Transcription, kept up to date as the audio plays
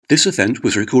This event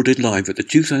was recorded live at the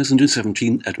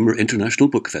 2017 Edinburgh International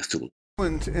Book Festival.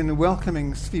 In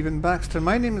welcoming Stephen Baxter.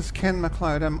 My name is Ken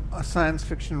MacLeod. I'm a science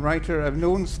fiction writer. I've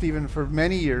known Stephen for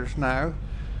many years now,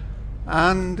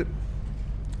 and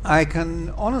I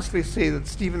can honestly say that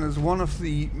Stephen is one of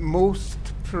the most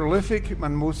prolific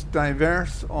and most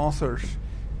diverse authors,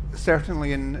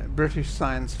 certainly in British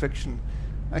science fiction.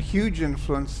 A huge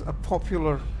influence, a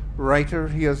popular writer.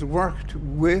 He has worked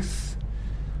with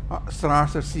Sir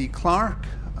Arthur C. Clarke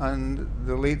and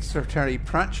the late Sir Terry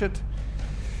Pratchett.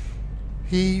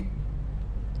 He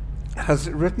has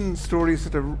written stories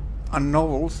and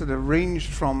novels that have ranged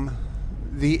from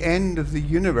the end of the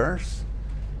universe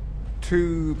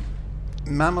to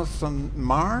Mammoths on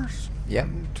Mars,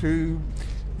 to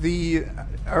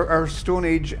our Stone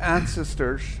Age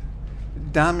ancestors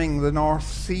damming the North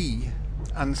Sea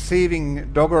and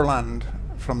saving Doggerland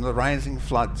from the rising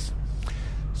floods.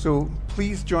 So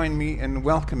please join me in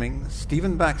welcoming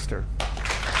Stephen Baxter.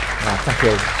 Thank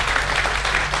you.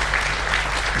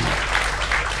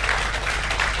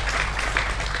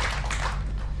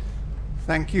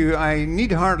 Thank you. I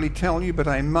need hardly tell you, but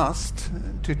I must,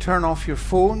 to turn off your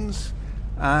phones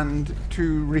and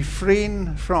to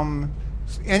refrain from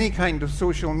any kind of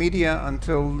social media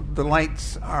until the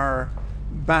lights are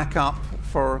back up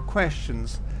for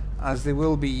questions, as they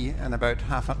will be in about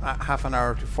half an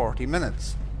hour to 40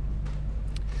 minutes.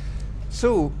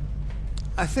 So,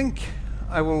 I think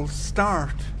I will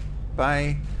start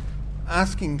by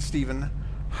asking Stephen,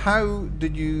 how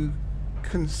did you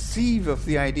conceive of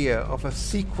the idea of a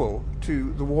sequel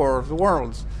to The War of the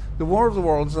Worlds? The War of the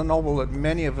Worlds is a novel that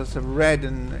many of us have read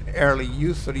in early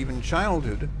youth or even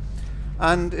childhood,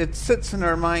 and it sits in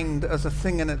our mind as a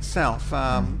thing in itself,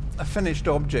 a finished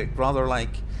object, rather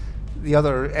like the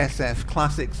other SF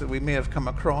classics that we may have come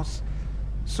across.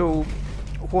 So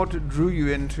what drew you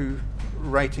into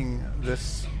writing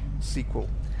this sequel,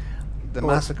 The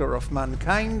Massacre of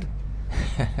Mankind?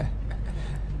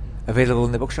 Available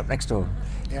in the bookshop next door.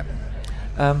 Yep.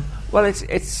 Well,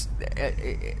 it's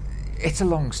a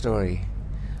long story.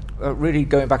 Really,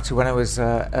 going back to when I was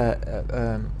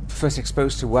first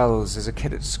exposed to Wells as a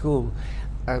kid at school.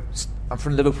 I'm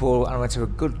from Liverpool, and I went to a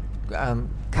good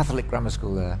Catholic grammar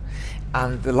school there,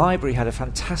 and the library had a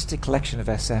fantastic collection of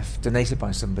SF donated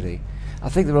by somebody. I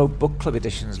think they're old book club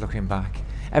editions looking back,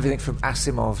 everything from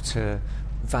Asimov to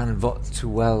Van Vogt to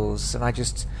Wells, and I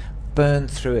just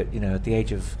burned through it, at the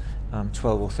age of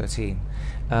 12 or 13.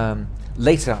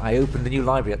 Later, I opened a new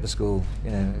library at the school,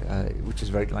 which is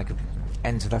very like an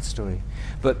end to that story.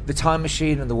 But The Time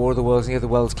Machine and The War of the Worlds and the other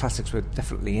Wells classics were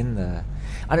definitely in there.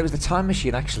 And it was The Time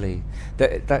Machine, actually,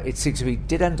 that it seemed to be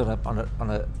did end on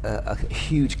a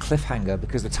huge cliffhanger,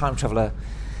 because the time traveller,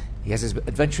 he has his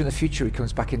adventure in the future. He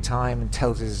comes back in time and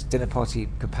tells his dinner party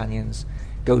companions,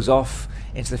 goes off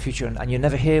into the future, and you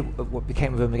never hear what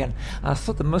became of him again. And I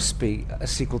thought there must be a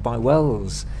sequel by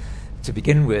Wells to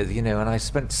begin with, and I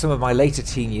spent some of my later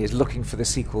teen years looking for the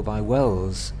sequel by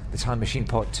Wells. The Time Machine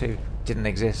Part 2 didn't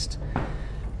exist.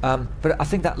 But I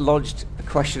think that lodged a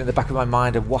question in the back of my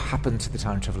mind of what happened to the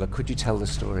time traveller. Could you tell the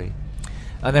story?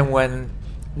 And then when,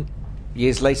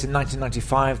 years later, in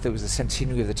 1995, there was the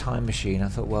centenary of the Time Machine, I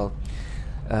thought, well,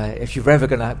 if you're ever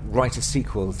going to write a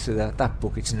sequel to that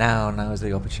book, it's now is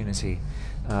the opportunity.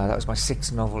 That was my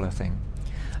sixth novel, I think.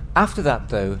 After that,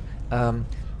 though,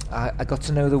 I got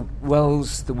to know the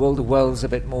world of Wells a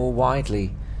bit more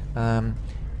widely. There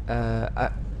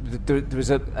was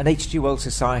an H.G. Wells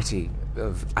Society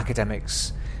of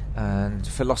academics and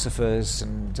philosophers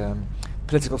and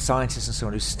political scientists and so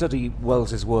on who study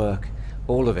Wells's work,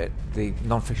 all of it, the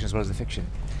non-fiction as well as the fiction,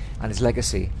 and his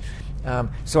legacy.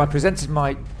 So I presented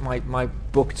my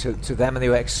book to them, and they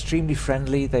were extremely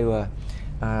friendly. They were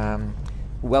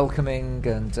welcoming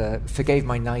and forgave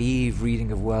my naive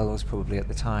reading of Wells probably at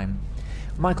the time.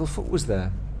 Michael Foot was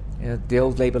there, the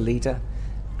old Labour leader,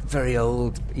 very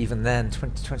old even then,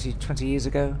 20 years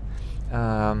ago.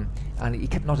 And he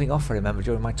kept nodding off, I remember,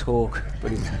 during my talk,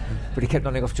 but he kept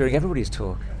nodding off during everybody's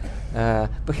talk.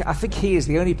 But I think he is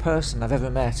the only person I've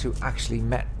ever met who actually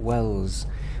met Wells.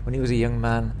 When he was a young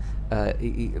man,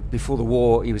 before the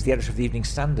war, he was the editor of the Evening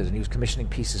Standard, and he was commissioning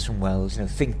pieces from Wells,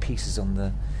 think pieces on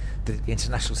the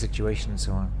international situation and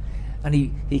so on. And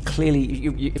he clearly,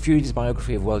 if you read his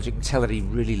biography of Wells, you can tell that he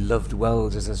really loved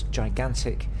Wells as a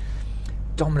gigantic,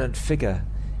 dominant figure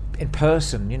in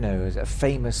person, as a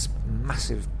famous,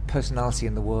 massive personality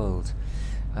in the world,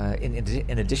 in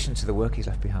addition to the work he's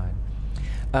left behind.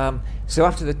 So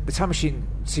after the Time Machine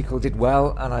sequel did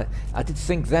well, and I did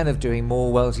think then of doing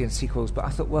more Wellsian sequels, but I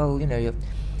thought,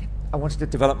 I wanted to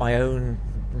develop my own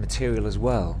material as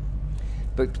well.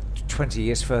 But 20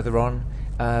 years further on.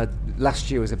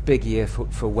 Last year was a big year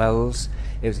for Wells.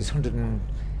 It was his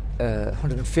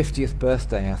 150th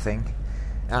birthday, I think,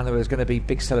 and there was going to be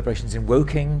big celebrations in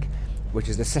Woking, which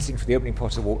is the setting for the opening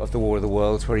part of the War of the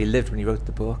Worlds, where he lived when he wrote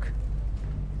the book.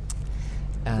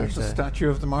 And there's a statue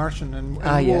of the Martian in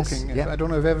yes, Woking. yep. I don't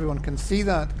know if everyone can see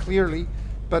that clearly,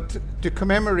 but to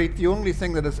commemorate the only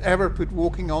thing that has ever put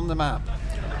Woking on the map.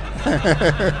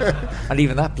 And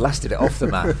even that blasted it off the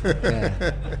map.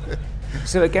 Yeah.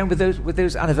 So again, with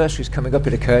those anniversaries coming up,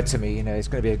 it occurred to me, it's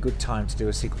going to be a good time to do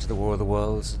a sequel to the War of the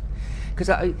Worlds. Because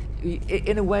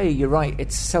in a way, you're right,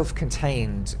 it's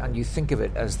self-contained, and you think of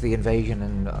it as the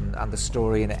invasion and the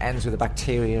story, and it ends with the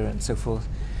bacteria and so forth.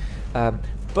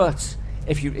 But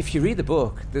if you read the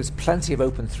book, there's plenty of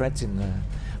open threads in there.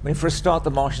 I mean, for a start,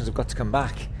 the Martians have got to come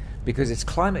back, because it's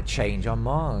climate change on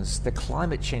Mars. The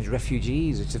climate change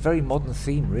refugees. It's a very modern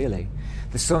theme, really.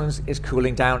 The sun is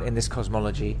cooling down in this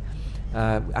cosmology.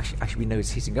 Actually, we know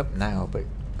it's heating up now, but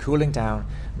cooling down.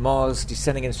 Mars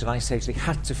descending into an ice age. They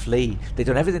had to flee. They'd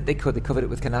done everything they could. They covered it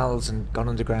with canals and gone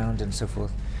underground and so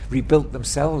forth. Rebuilt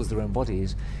themselves, their own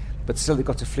bodies, but still they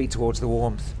got to flee towards the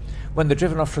warmth. When they're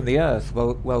driven off from the Earth,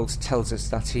 Wells tells us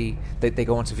that they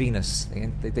go on to Venus.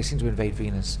 They seem to invade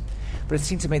Venus. But it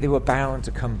seemed to me they were bound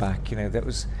to come back. That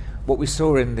was what we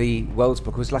saw in the Wells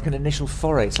book was like an initial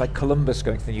foray. It's like Columbus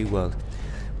going to the New World,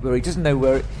 where he doesn't know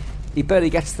where. He barely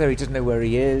gets there. He doesn't know where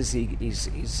he is.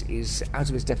 He's out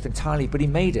of his depth entirely. But he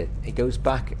made it. He goes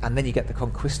back, and then you get the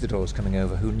conquistadors coming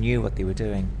over, who knew what they were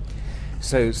doing.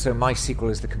 So my sequel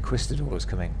is the conquistadors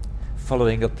coming,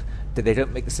 following up. That they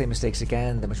don't make the same mistakes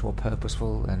again. They're much more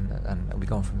purposeful, and we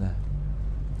go on from there.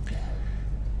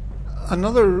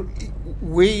 Another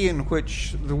way in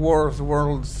which the War of the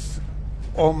Worlds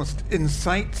almost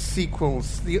incites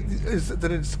sequels is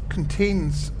that it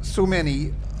contains so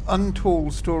many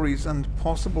untold stories and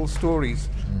possible stories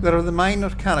that are the minor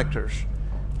characters,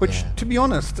 which, to be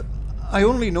honest, I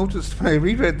only noticed when I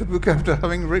reread the book after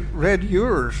having read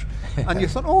yours. And you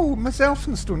thought, oh, Miss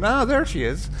Elphinstone, there she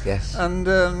is. Yes. And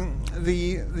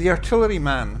the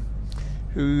artilleryman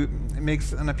who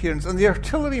makes an appearance. And the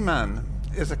artilleryman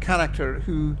is a character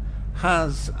who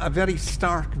has a very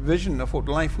stark vision of what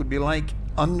life would be like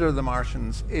under the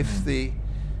Martians if they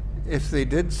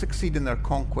did succeed in their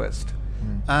conquest.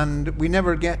 And we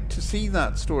never get to see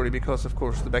that story because, of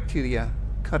course, the bacteria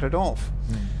cut it off.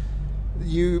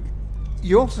 You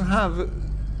also have...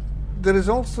 There is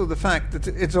also the fact that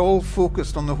it's all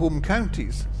focused on the home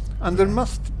counties. And there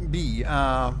must be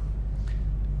an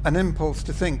impulse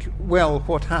to think, well,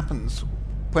 what happens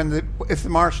if the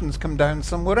Martians come down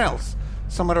somewhere else,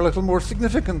 somewhere a little more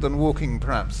significant than Woking,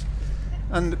 perhaps.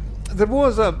 And there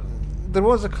was a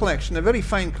collection, a very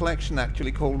fine collection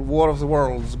actually, called War of the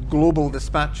Worlds, Global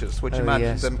Dispatches, which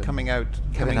imagined them coming down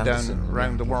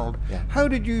around the world. Yeah. How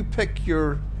did you pick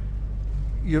your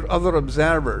other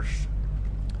observers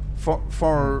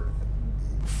for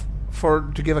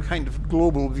to give a kind of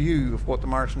global view of what the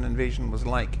Martian invasion was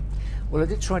like? Well, I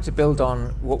did try to build on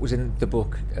what was in the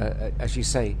book, as you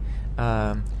say.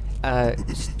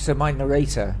 So my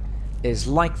narrator is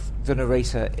like the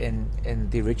narrator in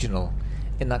the original,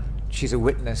 in that she's a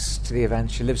witness to the event,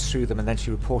 she lives through them, and then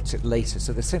she reports it later.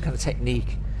 So the same kind of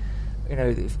technique.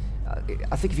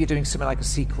 I think if you're doing something like a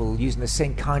sequel, using the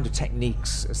same kind of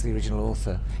techniques as the original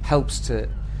author helps to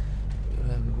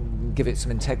give it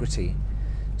some integrity.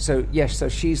 So yes, so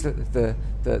she's the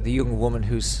young woman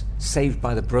who's saved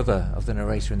by the brother of the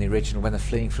narrator in the original when they're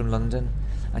fleeing from London,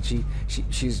 and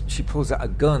she pulls out a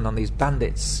gun on these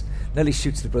bandits, nearly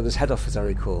shoots the brother's head off, as I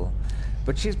recall.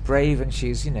 But she's brave, and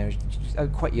she's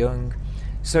quite young.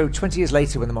 So 20 years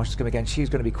later, when the Martians come again, she's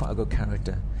going to be quite a good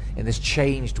character in this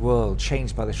changed world,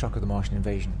 changed by the shock of the Martian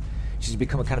invasion. She's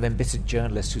become a kind of embittered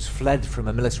journalist who's fled from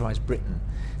a militarized Britain.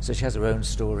 So she has her own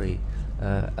story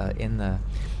in there.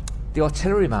 The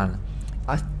artilleryman,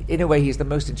 in a way, he's the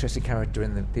most interesting character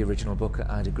in the original book,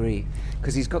 I'd agree,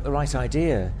 because he's got the right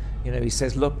idea. He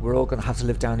says, look, we're all going to have to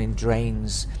live down in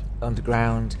drains,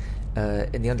 underground,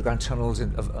 in the underground tunnels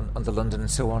under London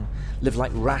and so on, live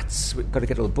like rats. We've got to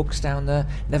get all the books down there,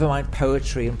 never mind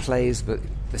poetry and plays, but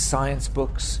the science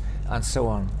books and so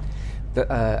on.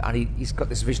 And he's got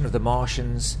this vision of the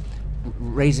Martians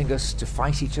raising us to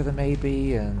fight each other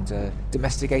maybe, and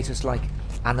domesticate us like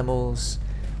animals,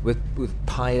 with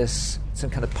some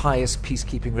kind of pious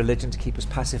peacekeeping religion to keep us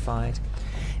pacified.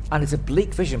 And it's a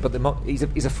bleak vision, but he's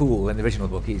a fool in the original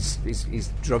book. He's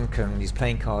drunk and he's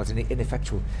playing cards and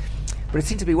ineffectual. But it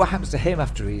seemed to be what happens to him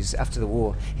after the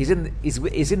war. He's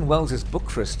in Wells's book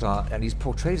for a start, and he's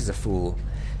portrayed as a fool.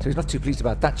 So he's not too pleased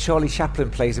about that. Charlie Chaplin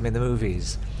plays him in the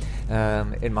movies,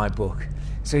 in my book.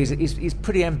 So he's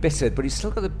pretty embittered, but he's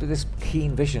still got this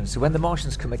keen vision. So when the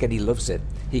Martians come again, he loves it.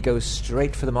 He goes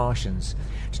straight for the Martians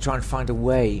to try and find a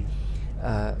way,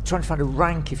 trying to find a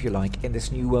rank, if you like, in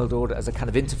this new world order as a kind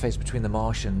of interface between the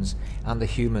Martians and the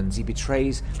humans. He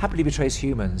happily betrays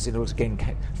humans in order to gain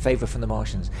favour from the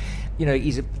Martians. You know,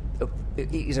 he's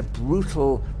a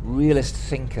brutal, realist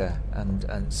thinker,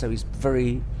 and so he's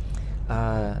very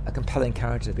a compelling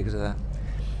character because of that.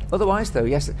 Otherwise, though,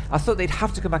 yes, I thought they'd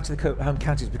have to come back to the home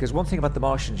counties, because one thing about the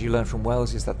Martians you learn from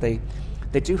Wells is that they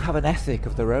do have an ethic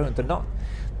of their own.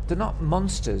 They're not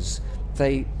monsters.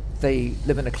 They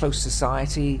live in a close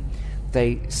society.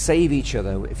 They save each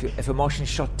other. If a Martian is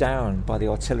shot down by the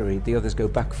artillery, the others go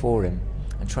back for him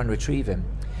and try and retrieve him,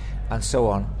 and so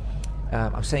on.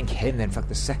 I'm saying him, in fact,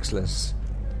 the sexless.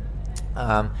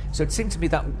 So it seemed to me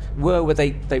that where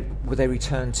they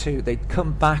return to, they'd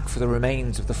come back for the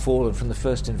remains of the fallen from the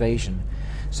first invasion.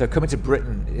 So coming to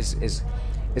Britain is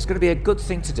going to be a good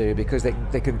thing to do, because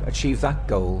they can achieve that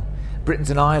goal. Britain's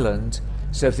an island,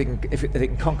 so if they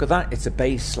can conquer that, it's a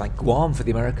base like Guam for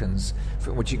the Americans,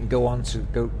 from which you can go on to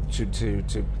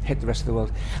hit the rest of the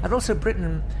world. And also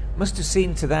Britain must have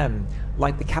seemed to them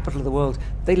like the capital of the world.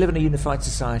 They live in a unified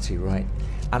society, right?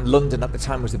 And London at the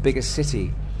time was the biggest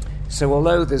city. So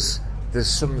although there's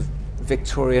some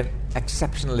Victorian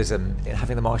exceptionalism in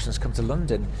having the Martians come to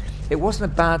London, it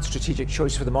wasn't a bad strategic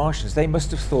choice for the Martians. They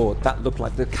must have thought that looked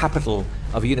like the capital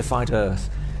of a unified Earth.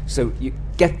 So you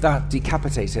get that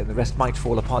decapitated and the rest might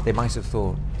fall apart, they might have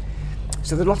thought.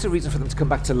 So there's lots of reason for them to come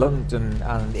back to London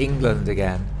and England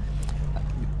again,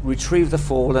 retrieve the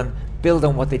fallen, build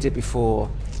on what they did before,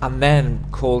 and then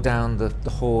call down the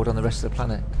horde on the rest of the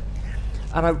planet.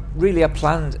 And I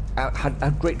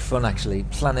had great fun actually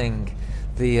planning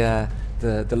the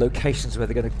locations where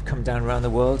they're going to come down around the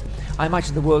world. I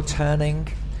imagine the world turning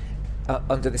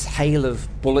under this hail of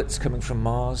bullets coming from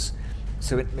Mars.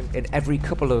 So in every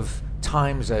couple of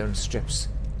time zone strips,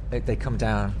 they come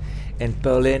down. In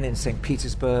Berlin, in St.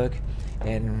 Petersburg,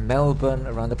 in Melbourne,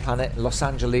 around the planet, Los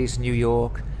Angeles, New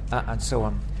York, and so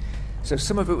on. So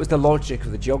some of it was the logic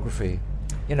of the geography.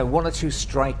 You know, 1 or 2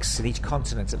 strikes in each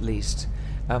continent at least.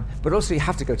 But also you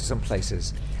have to go to some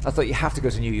places. I thought you have to go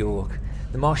to New York.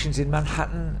 The Martians in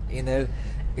Manhattan, you know,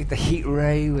 the heat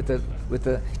ray with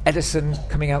the Edison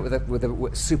coming out with a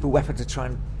super weapon to try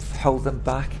and hold them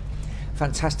back.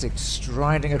 Fantastic,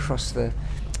 striding across the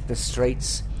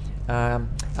straits. I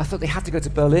thought they had to go to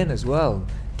Berlin as well,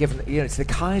 given that, you know, it's the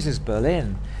Kaiser's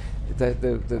Berlin,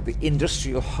 the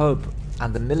industrial hub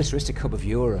and the militaristic hub of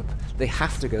Europe. They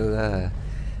have to go there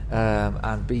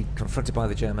and be confronted by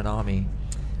the German army.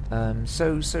 And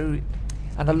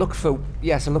I look for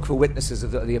witnesses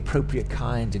of the appropriate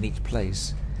kind in each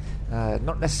place.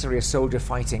 Not necessarily a soldier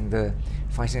fighting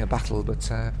a battle, but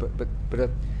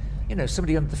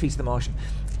somebody defeats the Martian.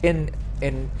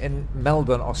 In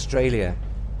Melbourne, Australia,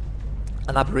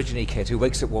 an Aborigine kid who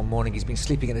wakes up one morning, he's been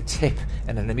sleeping in a tip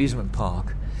in an amusement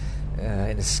park,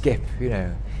 in a skip. You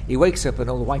know, he wakes up and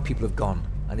all the white people have gone.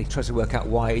 And he tries to work out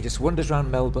why. He just wanders around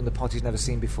Melbourne, the part he's never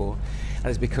seen before, and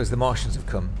it's because the Martians have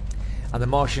come. And the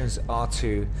Martians are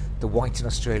to the white in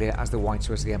Australia as the whites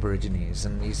were to the Aborigines.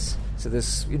 And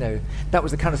that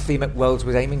was the kind of theme that Wells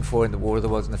was aiming for in the War of the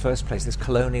Worlds in the first place, this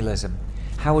colonialism.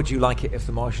 How would you like it if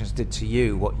the Martians did to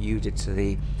you what you did to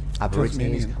the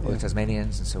Aborigines or the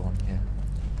Tasmanians and so on? Yeah.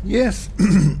 Yes.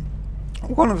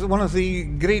 One of the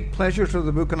great pleasures of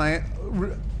the book, and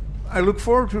I look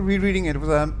forward to rereading it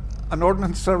with an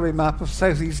Ordnance Survey map of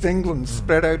southeast England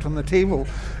spread out on the table,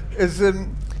 is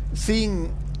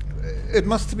seeing. It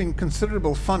must have been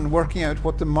considerable fun working out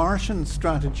what the Martian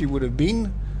strategy would have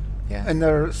been in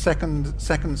their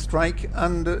second strike,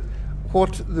 and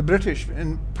what the British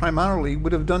primarily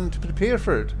would have done to prepare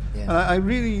for it. Yeah.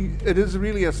 And it is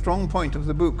really a strong point of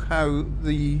the book how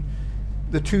the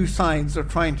two sides are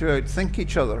trying to outthink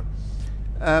each other.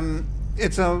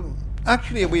 It's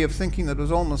actually a way of thinking that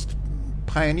was almost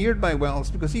pioneered by Wells,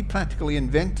 because he practically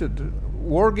invented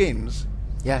war games.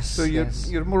 Yes. So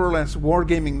you're more or less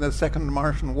wargaming the Second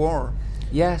Martian War.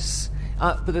 Yes,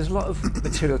 but there's a lot of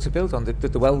material to build on. The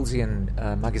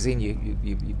Wellesian magazine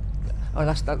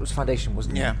that was Foundation,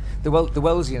 wasn't it? Yeah. The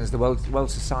Wellesians, the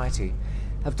Wells Society,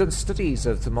 have done studies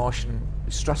of the Martian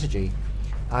strategy,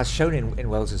 as shown in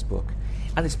Wells's book,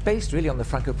 and it's based really on the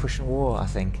Franco-Prussian War, I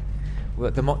think.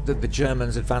 Where the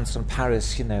Germans advanced on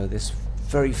Paris, this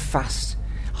very fast,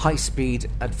 high-speed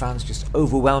advance, just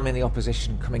overwhelming the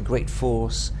opposition, come in great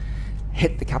force,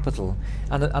 hit the capital.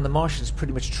 And the Martians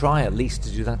pretty much try at least to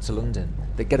do that to London.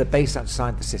 They get a base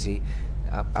outside the city,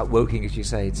 at Woking, as you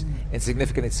say. It's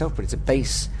insignificant itself, but it's a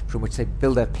base from which they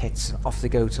build their pits and off they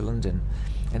go to London.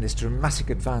 in this dramatic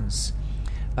advance.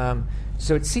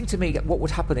 So it seemed to me that what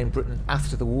would happen in Britain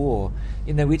after the war,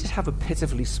 we did have a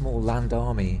pitifully small land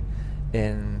army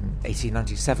in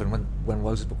 1897 when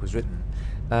Wells's book was written,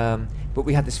 but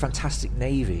we had this fantastic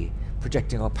navy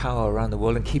projecting our power around the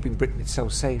world and keeping Britain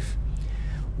itself safe.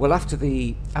 Well, after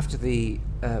the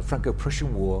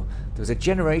Franco-Prussian War, there was a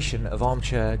generation of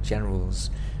armchair generals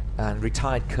and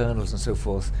retired colonels and so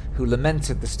forth who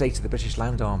lamented the state of the British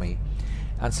Land Army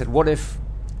and said, what if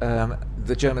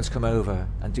the Germans come over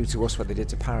and do to us what they did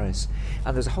to Paris?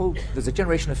 And there's a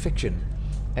generation of fiction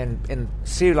in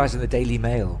serialised in the Daily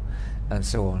Mail and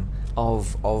so on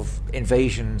of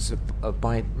invasions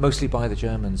mostly by the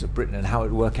Germans of Britain and how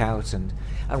it would work out, and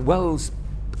Wells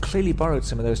clearly borrowed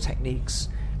some of those techniques.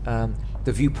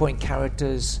 The viewpoint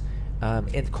characters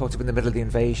caught up in the middle of the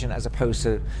invasion, as opposed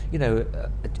to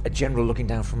a general looking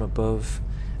down from above,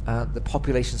 the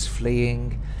populations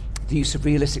fleeing, the use of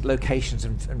realistic locations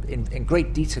and in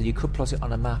great detail. You could plot it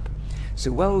on a map.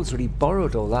 So Wells really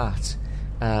borrowed all that,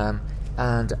 and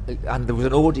there was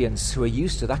an audience who were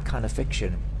used to that kind of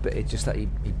fiction, but it's just that he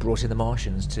brought in the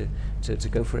Martians to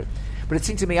go for it. But it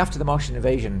seemed to me after the Martian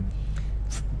invasion,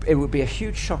 it would be a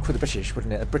huge shock for the British,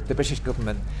 wouldn't it? The British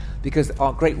government, because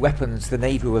our great weapons, the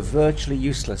Navy, were virtually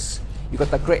useless. You've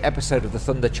got that great episode of the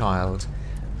Thunder Child,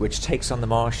 which takes on the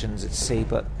Martians at sea,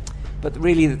 but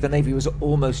really the Navy was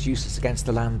almost useless against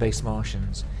the land-based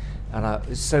Martians.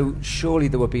 And so surely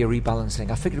there would be a rebalancing.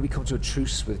 I figured we'd come to a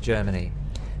truce with Germany,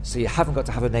 so you haven't got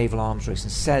to have a naval arms race.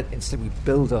 Instead we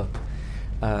build up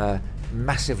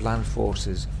massive land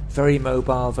forces, very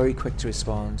mobile, very quick to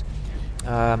respond.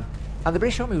 And the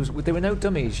British Army they were no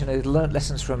dummies. They learned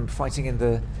lessons from fighting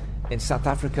in South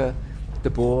Africa, the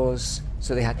Boers.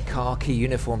 So they had khaki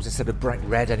uniforms instead of bright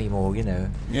red anymore.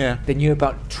 Yeah. They knew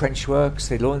about trench works.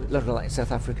 They learned a lot in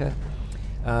South Africa,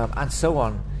 and so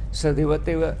on. So they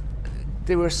were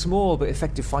a small but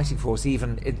effective fighting force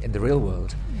even in the real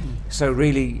world. So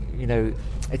really,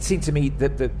 it seemed to me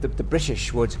that the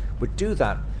British would do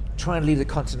that, try and leave the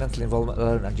continental involvement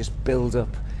alone, and just build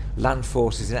up land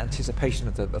forces in anticipation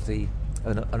of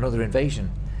another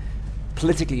invasion.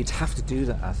 Politically, you'd have to do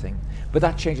that, I think, but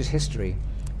that changes history.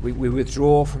 We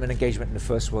withdraw from an engagement in the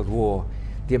First World War.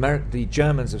 The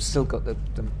Germans have still got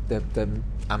the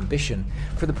ambition.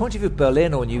 From the point of view of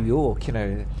Berlin or New York,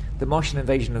 the Martian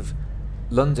invasion of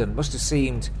London must have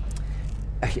seemed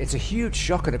it's a huge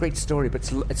shock and a great story, but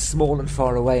it's small and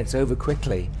far away. It's over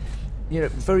quickly.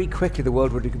 Very quickly the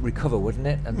world would recover, wouldn't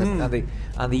it?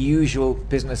 And the usual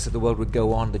business of the world would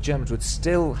go on. The Germans would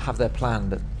still have their plan,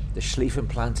 the Schlieffen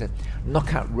plan, to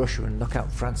knock out Russia and knock out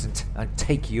France and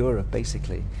take Europe,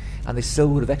 basically. And they still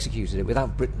would have executed it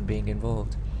without Britain being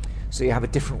involved. So you have a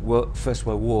different First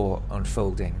World War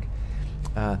unfolding.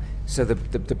 So the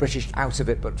British out of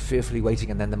it, but fearfully waiting,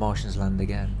 and then the Martians land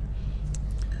again.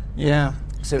 Yeah.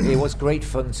 So it was great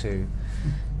fun to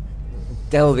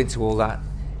delve into all that.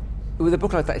 With a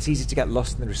book like that, it's easy to get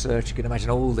lost in the research. You can imagine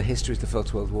all the histories of the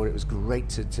First World War. It was great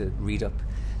to read up,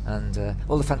 and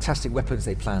all the fantastic weapons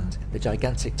they planned, the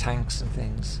gigantic tanks and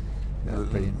things.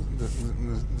 Brilliant.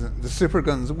 The super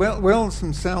guns. Wells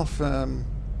himself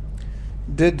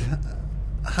did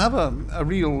have a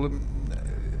real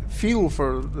feel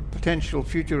for the potential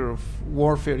future of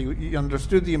warfare. He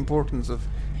understood the importance of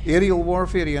aerial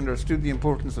warfare. He understood the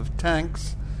importance of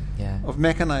tanks, of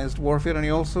mechanized warfare, and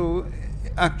he also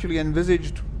actually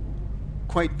envisaged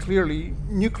quite clearly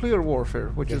nuclear warfare,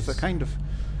 which is a kind of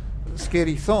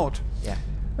scary thought.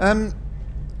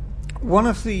 One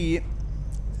of the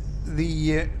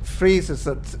phrases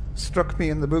that struck me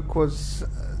in the book was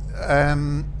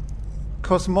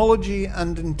cosmology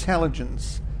and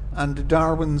intelligence and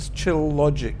Darwin's chill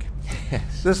logic.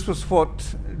 Yes. This was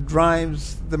what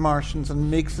drives the Martians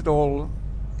and makes it all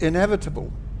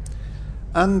inevitable.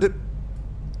 And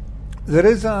there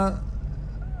is a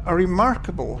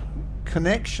remarkable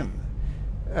connection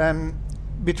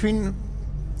between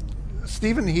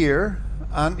Stephen here,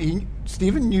 and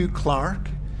Stephen knew Clark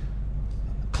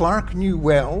knew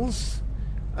Wells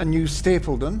and knew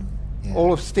Stapledon,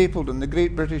 Olaf Stapledon, the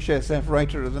great British SF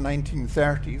writer of the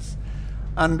 1930s.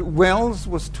 And Wells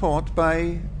was taught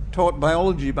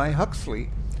biology by Huxley,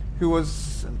 who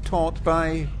was taught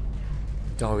by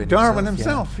Darwin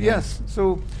himself. Yes.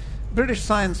 So British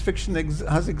science fiction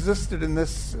has existed in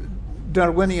this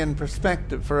Darwinian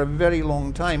perspective for a very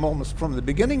long time, almost from the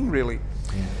beginning, really.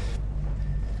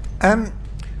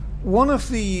 One of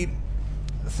the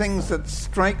things that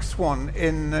strikes one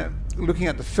in looking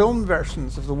at the film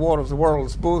versions of the War of the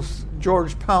Worlds, both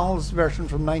George Pal's version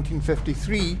from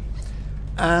 1953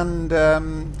 and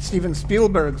Steven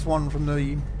Spielberg's one from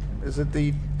the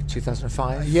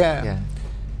 2005. Yeah.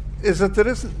 Is that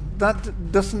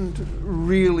that doesn't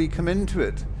really come into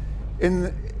it.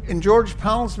 In George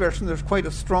Powell's version, there's quite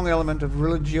a strong element of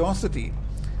religiosity,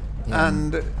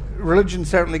 and religion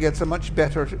certainly gets a much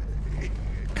better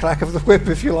crack of the whip,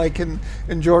 if you like, in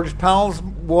George Powell's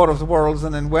War of the Worlds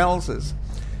than in Wells's.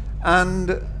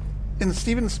 And in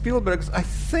Steven Spielberg's, I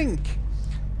think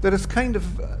there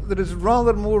is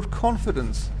rather more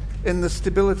confidence in the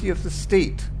stability of the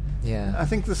state. Yeah. I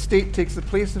think the state takes the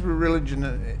place of a religion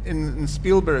in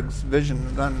Spielberg's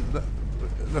vision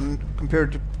than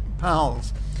compared to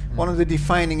Powell's. One of the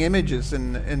defining images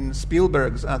in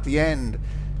Spielberg's at the end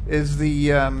is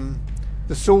the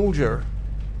soldier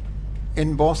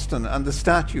in Boston and the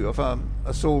statue of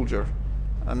a soldier,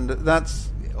 and that's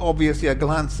obviously a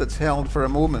glance that's held for a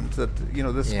moment that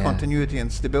this continuity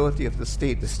and stability of the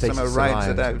state somehow rides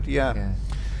it out.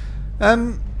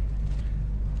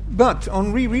 But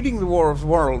on rereading The War of the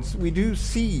Worlds, we do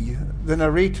see the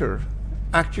narrator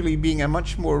actually being a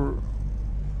much more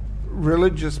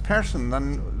religious person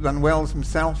than Wells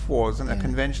himself was in a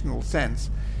conventional sense.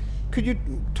 Could you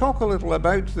talk a little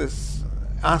about this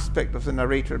aspect of the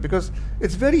narrator? Because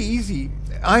it's very easy.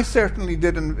 I certainly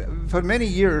did, and for many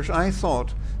years I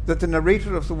thought that the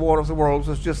narrator of The War of the Worlds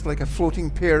was just like a floating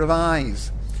pair of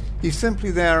eyes. He's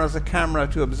simply there as a camera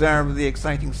to observe the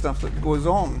exciting stuff that goes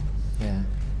on. Yeah.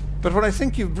 But what I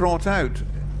think you've brought out,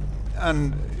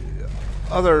 and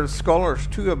other scholars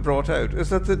too have brought out, is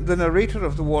that the narrator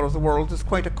of The War of the Worlds is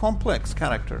quite a complex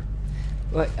character.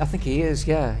 Well, I think he is,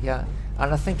 yeah.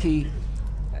 And I think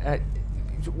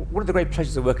one of the great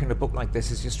pleasures of working on a book like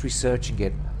this is just researching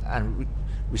it and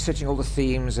researching all the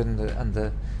themes and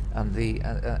the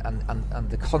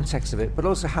context of it, but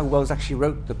also how Wells actually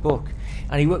wrote the book.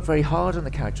 And he worked very hard on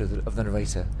the character of the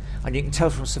narrator, and you can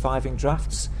tell from surviving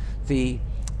drafts. The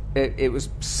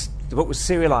book was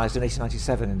serialized in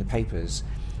 1897 in the papers,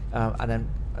 and then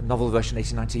a novel version in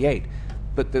 1898.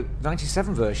 But the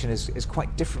 97 version is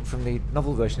quite different from the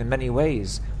novel version in many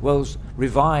ways. Wells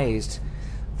revised.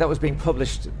 That was being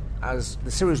published as the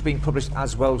series was being published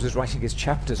as Wells was writing his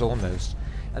chapters almost,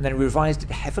 and then revised it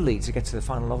heavily to get to the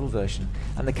final novel version.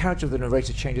 And the character of the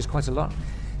narrator changes quite a lot.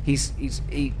 He's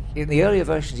in the earlier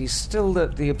versions he's still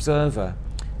the observer,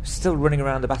 still running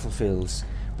around the battlefields,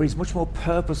 but he's much more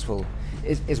purposeful.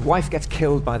 His wife gets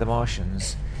killed by the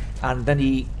Martians, and then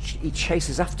he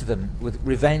chases after them with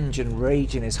revenge and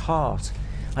rage in his heart,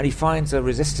 and he finds a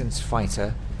resistance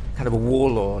fighter, kind of a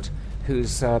warlord,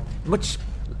 who's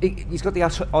he's got the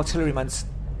artilleryman's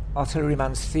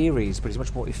theories, but he's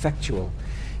much more effectual.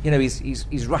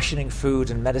 He's rationing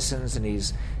food and medicines, and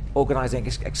he's organising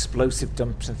explosive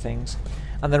dumps and things.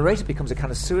 And the narrator becomes a kind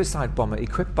of suicide bomber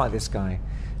equipped by this guy,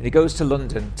 and he goes to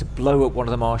London to blow up one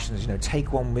of the Martians.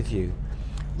 Take one with you.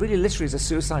 Really, literally, is a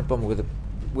suicide bomber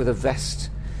with a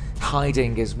vest,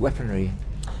 hiding his weaponry.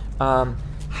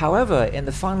 However, in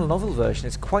the final novel version,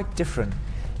 it's quite different.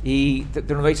 The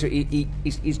narrator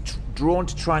he's drawn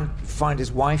to try and find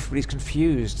his wife, but he's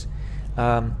confused.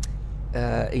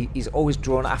 He's always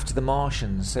drawn after the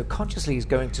Martians, so consciously he's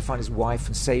going to find his wife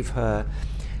and save her.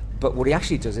 But what he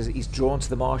actually does is he's drawn to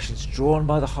the Martians, drawn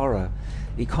by the horror.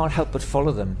 He can't help but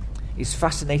follow them. He's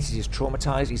fascinated, he's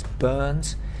traumatized, he's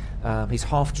burned. He's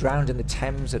half drowned in the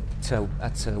Thames at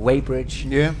Weybridge.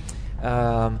 Yeah.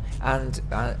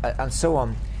 And so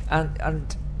on.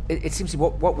 And it seems to me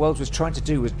what Wells was trying to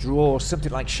do was draw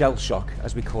something like shell shock,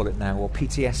 as we call it now, or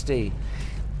PTSD.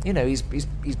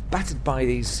 He's battered by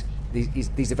these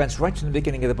events right from the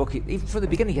beginning of the book. Even from the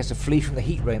beginning, he has to flee from the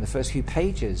heat ray in the first few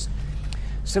pages.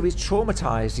 So he's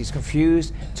traumatized, he's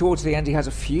confused. Towards the end, he has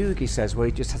a fugue, he says, where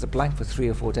he just has a blank for 3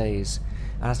 or 4 days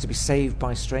and has to be saved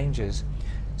by strangers.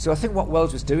 So I think what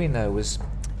Wells was doing there was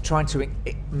trying to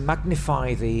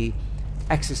magnify the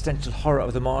existential horror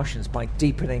of the Martians by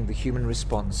deepening the human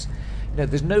response.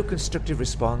 There's no constructive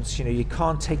response. You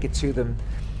can't take it to them,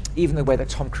 even the way that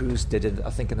Tom Cruise did it,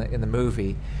 I think, in the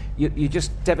movie. You're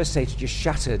just devastated, you're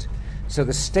shattered. So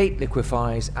the state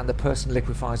liquefies and the person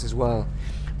liquefies as well.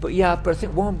 But I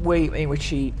think one way in which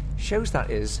he shows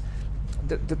that is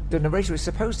that the narrator is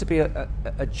supposed to be a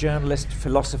journalist,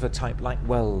 philosopher type like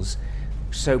Wells,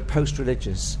 so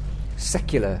post-religious,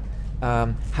 secular.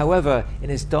 However,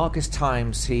 in his darkest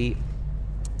times, he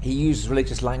uses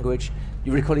religious language.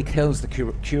 You recall he kills the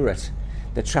curate.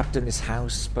 They're trapped in this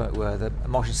house, but where the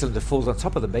Martian cylinder falls on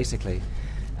top of them, basically,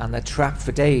 and they're trapped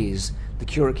for days. The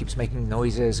curate keeps making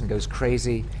noises and goes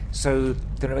crazy, so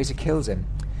the narrator kills him.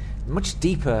 Much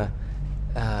deeper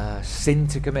sin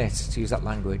to commit, to use that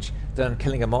language, than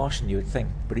killing a Martian, you would think.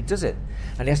 But he does it,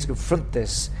 and he has to confront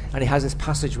this. And he has this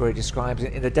passage where he describes,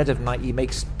 in the dead of night, he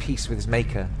makes peace with his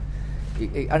maker.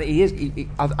 And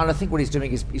I think what he's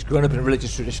doing is he's grown up in a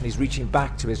religious tradition. He's reaching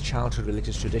back to his childhood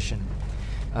religious tradition,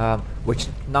 which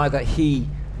neither he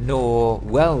nor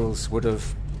Wells would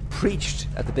have preached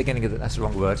at the beginning of that's the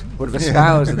wrong word, would have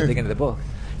espoused at the beginning of the book.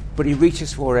 But he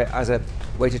reaches for it as a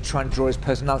way to try and draw his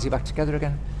personality back together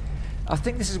again. I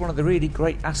think this is one of the really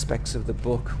great aspects of the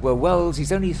book, where Wells,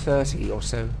 he's only 30 or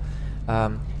so.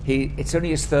 It's only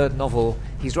his third novel.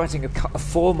 He's writing a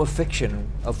form of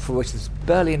fiction for which there's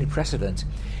barely any precedent,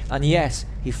 and yet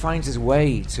he finds his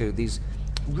way to these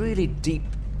really deep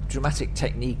dramatic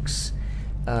techniques,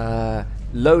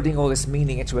 loading all this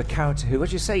meaning into a character who,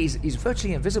 as you say, he's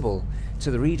virtually invisible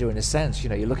to the reader in a sense. You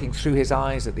know, you're looking through his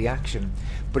eyes at the action,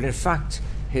 but in fact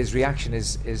his reaction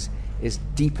is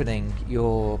deepening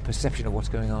your perception of what's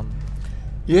going on.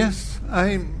 Yes,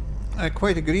 I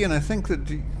quite agree, and I think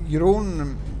that your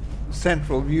own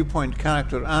central viewpoint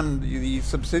character and the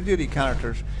subsidiary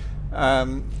characters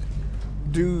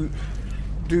do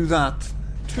that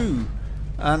too.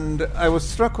 And I was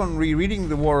struck on rereading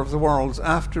The War of the Worlds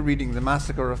after reading The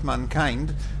Massacre of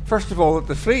Mankind. First of all, that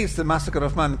the phrase "The Massacre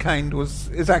of Mankind"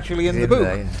 is actually in the book,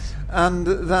 there, yes. And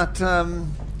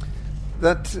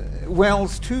that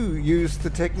Wells too used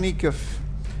the technique of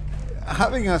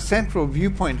having a central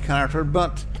viewpoint character,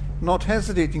 but not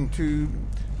hesitating to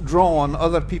draw on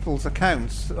other people's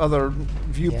accounts, other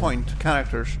viewpoint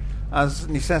characters, as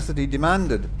necessity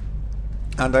demanded.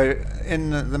 And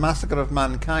in The Massacre of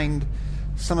Mankind,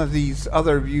 some of these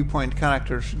other viewpoint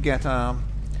characters get a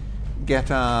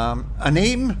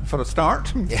name for a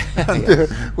start,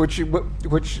 which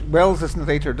Wells'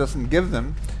 narrator doesn't give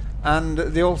them, and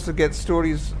they also get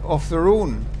stories of their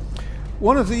own.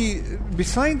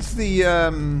 Besides the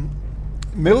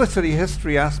military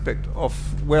history aspect of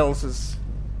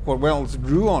what Wells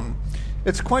drew on,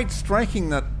 it's quite striking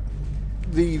that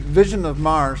the vision of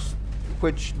Mars,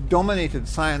 which dominated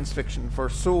science fiction for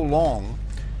so long,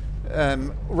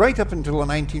 right up until the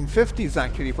 1950s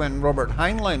actually, when Robert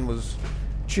Heinlein was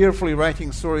cheerfully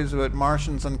writing stories about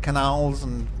Martians and canals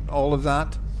and all of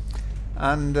that,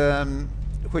 and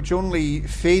which only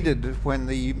faded when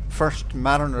the first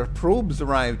Mariner probes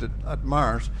arrived at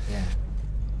Mars. Yeah.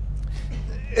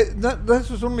 This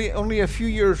was only a few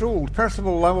years old.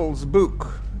 Percival Lowell's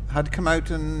book had come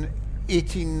out in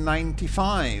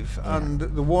 1895, and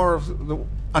the War of the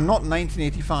not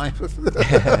 1985.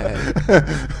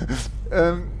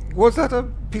 Was that a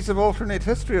piece of alternate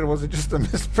history, or was it just a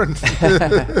misprint?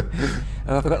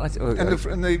 I forgot.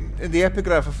 In the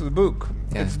epigraph of the book,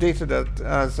 it's dated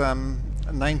as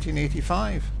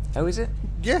 1985. Oh, is it?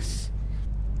 Yes.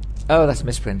 Oh, that's a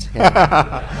misprint.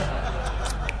 Yeah.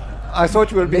 I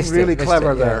thought you were being really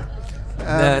clever there.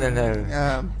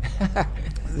 No.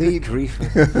 The grief.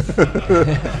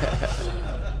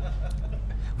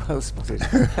 Well spotted.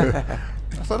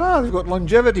 I thought, they've got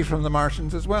longevity from the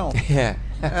Martians as well. Yeah.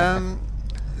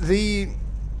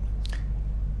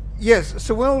 Yes,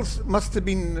 so Wells must have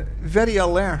been very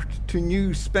alert to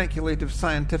new speculative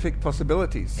scientific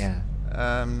possibilities. Yeah.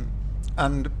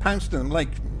 And pounced on them like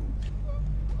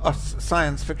us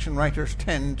science fiction writers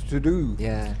tend to do.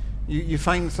 Yeah. You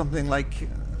find something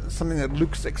that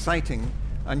looks exciting,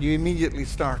 and you immediately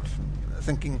start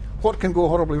thinking, what can go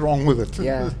horribly wrong with it?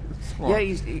 Yeah.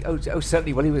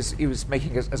 Certainly. Well, he was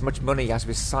making as much money out of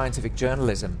his scientific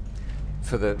journalism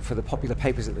for the popular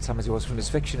papers at the time as he was from his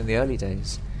fiction in the early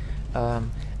days.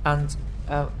 And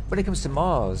when it comes to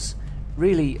Mars,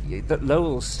 really, that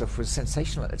Lowell's stuff was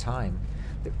sensational at the time,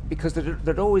 because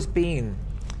there'd always been.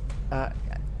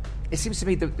 It seems to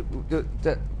me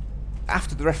that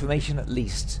after the Reformation, at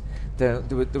least, there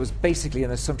was basically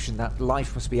an assumption that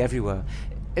life must be everywhere.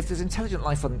 If there's intelligent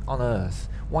life on Earth,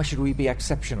 why should we be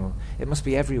exceptional? It must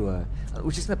be everywhere,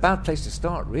 which isn't a bad place to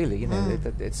start, really. You know,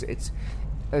 it's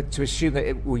to assume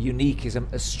that we're unique is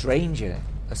a stranger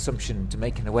assumption to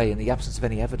make in a way, in the absence of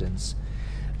any evidence.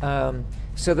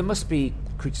 So there must be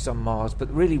creatures on Mars,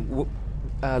 but really,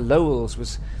 Lowell's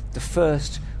was the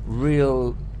first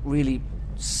really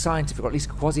scientific, or at least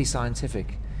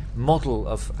quasi-scientific, model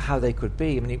of how they could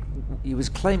be. I mean, he was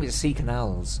claiming to see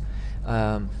canals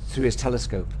through his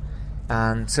telescope,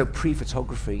 and so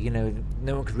pre-photography, no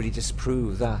one could really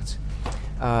disprove that.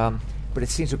 But it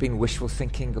seems to have been wishful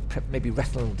thinking, or maybe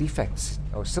retinal defects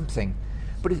or something.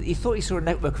 But he thought he saw a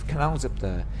network of canals up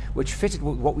there, which fitted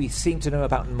with what we seem to know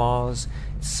about Mars: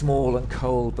 small and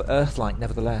cold, but Earth-like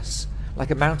nevertheless,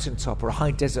 like a mountaintop or a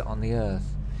high desert on the Earth.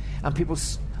 And people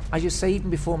as you say, even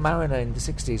before Mariner in the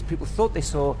 60s, people thought they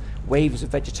saw waves of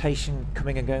vegetation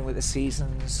coming and going with the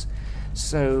seasons.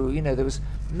 So, there was,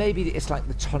 maybe it's like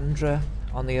the tundra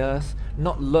on the Earth,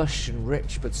 not lush and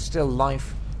rich, but still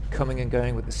life coming and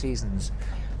going with the seasons.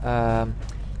 But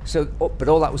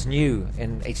all that was new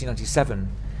in 1897,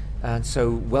 and so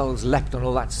Wells leapt on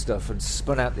all that stuff and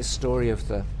spun out this story of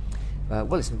the.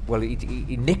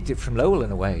 He nicked it from Lowell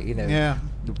in a way. Yeah.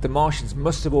 The Martians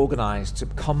must have organised to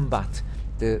combat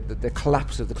the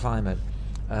collapse of the climate,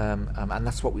 and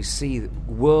that's what we see: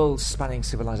 world-spanning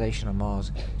civilization on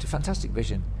Mars. It's a fantastic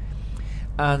vision.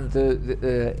 And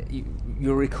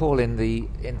you'll recall in the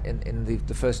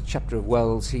first chapter of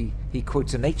Wells, he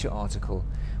quotes a Nature article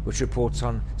which reports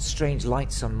on strange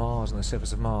lights on Mars, on the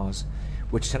surface of Mars,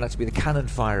 which turned out to be the cannon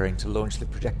firing to launch the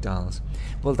projectiles.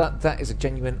 Well, that is a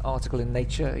genuine article in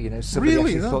Nature. Somebody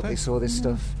Really? actually thought they saw this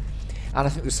stuff. And I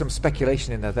think there's some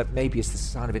speculation in there that maybe it's the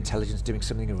sign of intelligence doing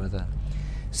something or other.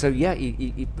 So yeah,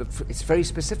 it's very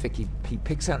specific. He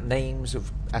picks out names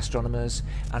of astronomers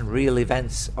and real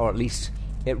events, or at least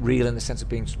real in the sense of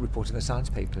being reported in the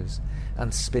science papers,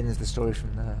 and spins the story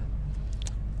from there.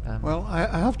 Well,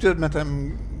 I have to admit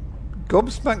I'm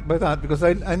gobsmacked by that, because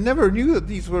I never knew that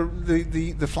these were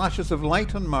the flashes of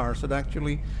light on Mars had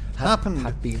actually happened.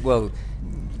 Had been, well,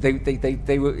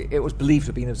 they were. It was believed to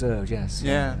have been observed. Yes.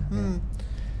 Yeah.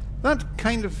 That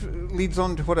kind of leads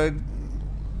on to the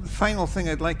final thing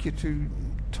I'd like you to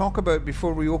talk about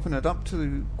before we open it up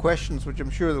to questions, which I'm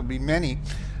sure there'll be many.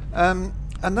 And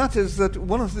that is that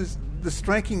one of the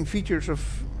striking features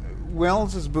of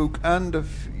Wells's book and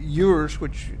of yours,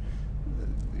 which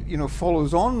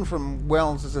follows on from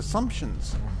Wells's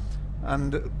assumptions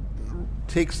and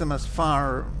takes them as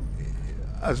far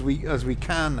as we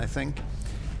can, I think,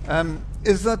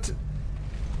 is that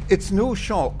it's no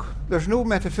shock. There's no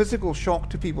metaphysical shock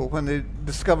to people when they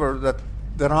discover that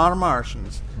there are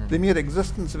Martians. The mere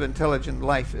existence of intelligent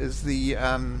life is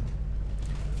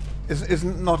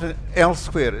not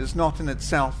elsewhere, is not in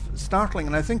itself startling.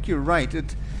 And I think you're right.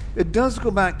 It does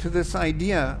go back to this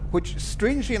idea, which,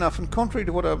 strangely enough, and contrary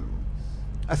to what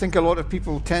I think a lot of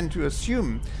people tend to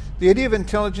assume, the idea of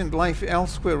intelligent life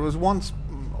elsewhere was once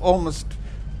almost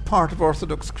part of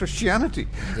Orthodox Christianity.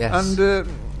 Yes. And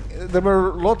there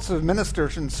were lots of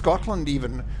ministers in Scotland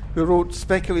even who wrote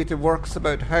speculative works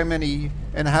about how many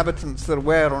inhabitants there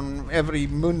were on every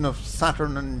moon of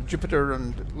Saturn and Jupiter,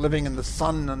 and living in the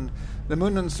sun and the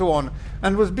moon and so on,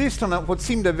 and was based on what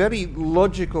seemed a very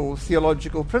logical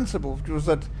theological principle, which was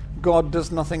that God does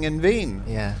nothing in vain.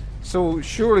 Yeah. So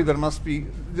surely there must be,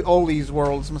 all these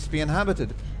worlds must be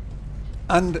inhabited.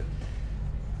 And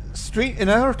straight in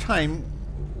our time,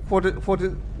 what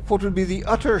would be the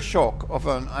utter shock of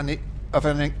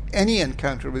any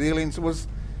encounter with aliens was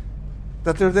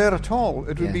that they're there at all.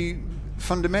 It would be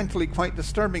fundamentally quite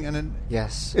disturbing, and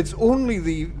yes, it's only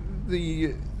the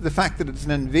fact that it's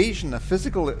an invasion, a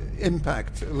physical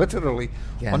impact, literally,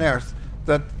 on Earth,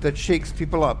 that shakes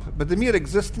people up. But the mere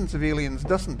existence of aliens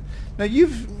doesn't. Now,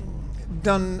 you've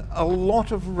done a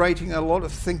lot of writing, a lot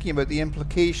of thinking about the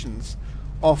implications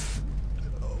of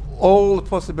all the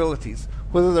possibilities,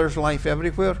 whether there's life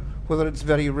everywhere, whether it's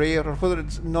very rare, or whether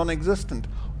it's non-existent,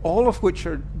 all of which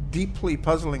are deeply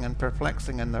puzzling and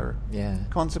perplexing in their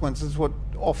consequences, what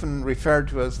often referred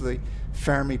to as the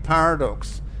Fermi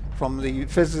paradox, from the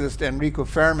physicist Enrico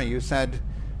Fermi, who said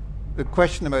the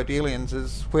question about aliens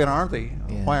is, where are they?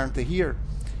 Why aren't they here?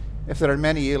 If there are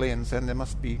many aliens, then there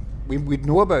must be, we'd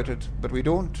know about it, but we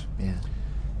don't.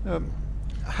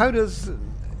 How does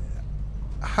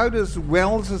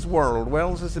Wells's world,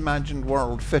 Wells's imagined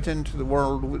world, fit into the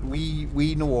world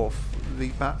we know of,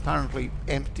 the apparently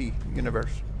empty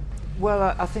universe?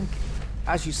 Well, I think,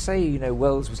 as you say,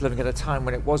 Wells was living at a time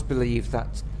when it was believed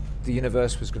that the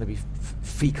universe was going to be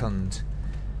fecund,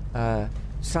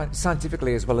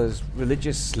 scientifically as well as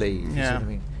religiously. You see what I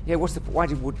mean? Yeah. Why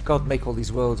would God make all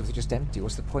these worlds if they're just empty?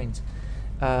 What's the point?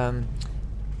 And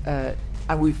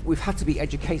we've had to be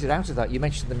educated out of that. You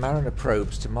mentioned the Mariner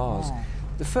probes to Mars.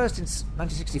 The first in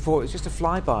 1964, it was just a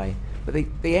flyby, but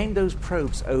they aimed those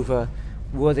probes over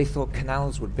where they thought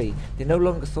canals would be. They no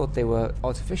longer thought they were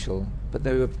artificial, but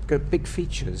they were big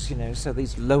features, so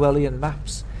these Lowellian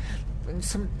maps.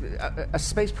 A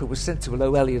space probe was sent to a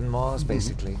Lowellian Mars,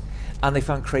 basically, and they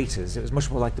found craters. It was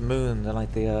much more like the moon than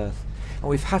like the Earth. And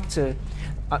we've had to...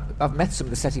 I've met some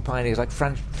of the SETI pioneers, like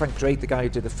Frank Drake, the guy who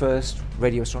did the first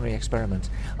radio astronomy experiment.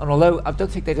 And although I don't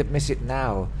think they'd admit it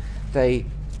now,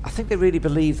 I think they really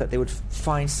believed that they would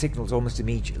find signals almost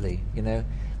immediately,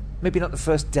 Maybe not the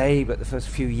first day, but the first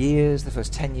few years, the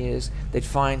first 10 years, they'd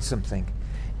find something.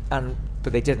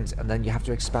 But they didn't, and then you have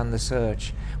to expand the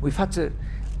search. We've had to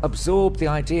absorb the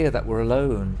idea that we're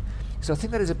alone. So I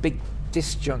think that is a big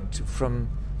disjunct from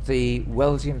the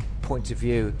Wellesian point of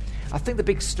view. I think the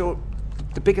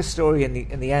bigger story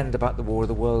in the end about the War of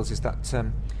the Worlds is that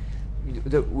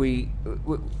we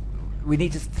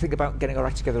need to think about getting our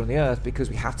act together on the Earth because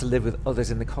we have to live with others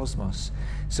in the cosmos.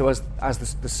 So as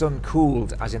the sun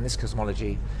cooled, as in this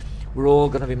cosmology, we're all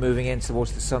going to be moving in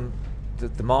towards the sun,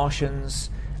 the Martians,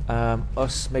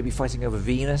 us maybe fighting over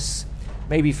Venus,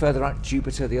 maybe further out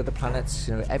Jupiter, the other planets.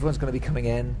 Everyone's going to be coming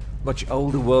in, much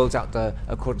older worlds out there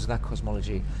according to that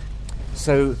cosmology.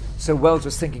 So Wells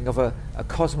was thinking of a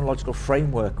cosmological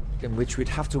framework in which we'd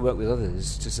have to work with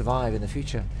others to survive in the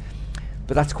future.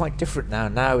 But that's quite different now.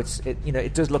 Now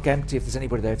it does look empty if there's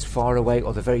anybody there. It's far away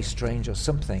or they're very strange or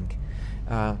something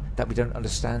that we don't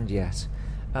understand yet.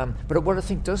 But what I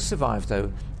think does survive,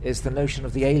 though, is the notion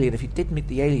of the alien. If you did meet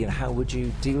the alien, how would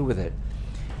you deal with it?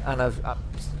 And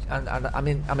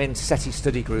I'm in SETI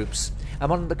study groups.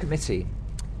 I'm on the committee,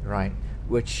 right,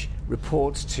 which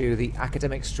reports to the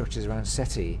academic structures around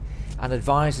SETI and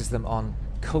advises them on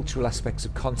cultural aspects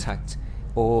of contact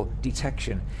or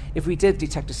detection. If we did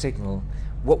detect a signal,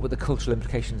 what would the cultural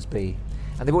implications be?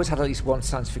 And they've always had at least one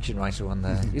science fiction writer on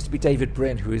there. It used to be David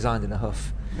Brin, who resigned in a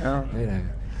huff. Yeah.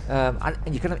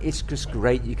 And you can, it's just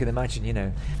great. You can imagine,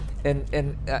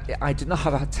 and I did not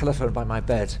have a telephone by my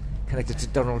bed connected to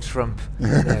Donald Trump.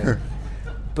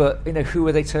 But who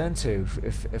are they turned to?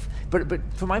 But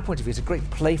from my point of view, it's a great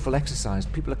playful exercise.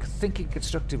 People are thinking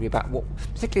constructively about what,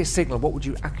 particularly a signal, what would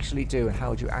you actually do and how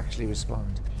would you actually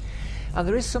respond? And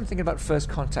there is something about first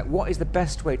contact. What is the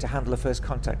best way to handle a first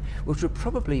contact? Which would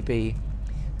probably be,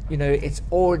 it's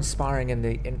awe-inspiring in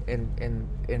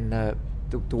the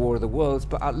War of the Worlds,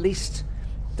 but at least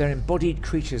they're embodied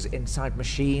creatures inside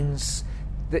machines.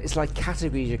 It's like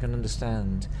categories you can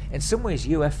understand. In some ways,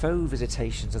 UFO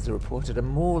visitations, as they're reported, are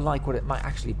more like what it might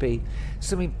actually be.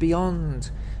 Something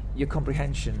beyond your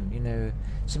comprehension,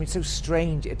 something so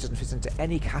strange it doesn't fit into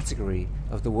any category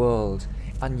of the world,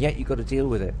 and yet you've got to deal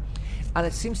with it. And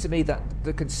it seems to me that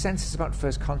the consensus about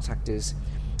first contact is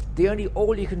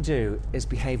all you can do is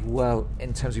behave well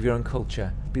in terms of your own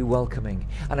culture, be welcoming.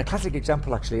 And a classic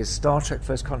example actually is Star Trek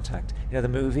First Contact, the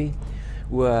movie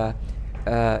where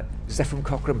Zefram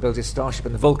Cochrane builds his starship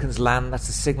and the Vulcans land. That's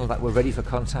the signal that we're ready for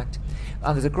contact.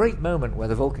 And there's a great moment where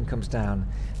the Vulcan comes down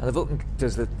and the Vulcan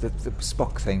does the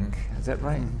Spock thing. Is that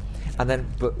right? And then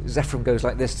but Zefram goes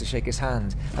like this to shake his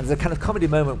hand. And there's a kind of comedy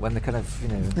moment when they kind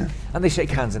of, and they shake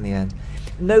hands in the end.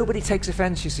 Nobody takes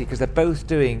offence, you see, because they're both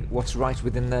doing what's right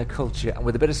within their culture, and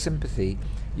with a bit of sympathy,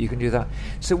 you can do that.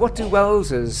 So what do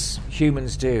Wells's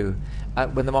humans do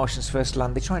when the Martians first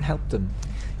land? They try and help them.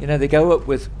 They go up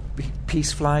with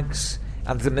peace flags,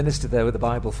 and there's a minister there with the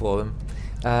Bible for them.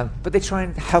 But they try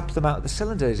and help them out of the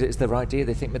cylinders. It's their idea.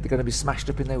 They think that they're going to be smashed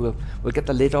up in there. We'll get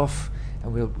the lid off,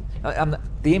 and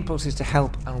the impulse is to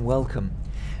help and welcome,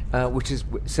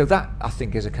 so that I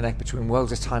think is a connect between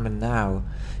Wells's time and now.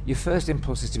 Your first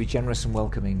impulse is to be generous and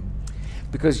welcoming,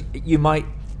 because you might,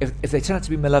 if they turn out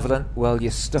to be malevolent, well, you're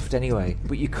stuffed anyway.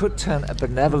 But you could turn a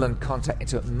benevolent contact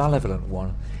into a malevolent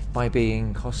one by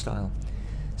being hostile.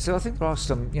 So I think there are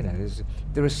some,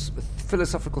 there are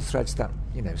philosophical threads that,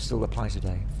 still apply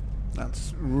today.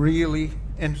 That's really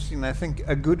interesting. I think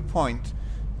a good point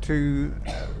to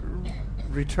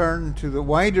return to the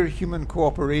wider human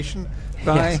cooperation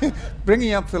by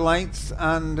bringing up the lights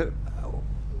and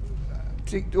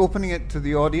opening it to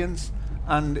the audience.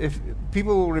 And if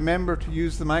people will remember to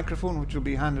use the microphone, which will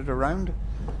be handed around,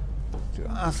 to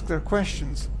ask their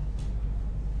questions.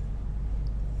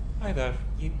 Hi there.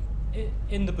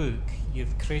 In the book,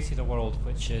 you've created a world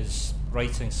which is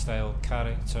writing style,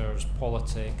 characters,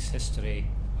 politics, history,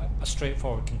 a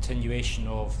straightforward continuation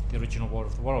of the original War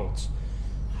of the Worlds.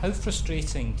 How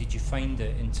frustrating did you find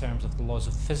it in terms of the laws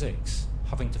of physics,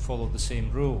 having to follow the same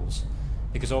rules?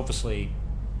 Because obviously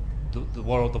the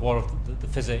war of the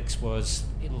physics was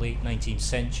in late 19th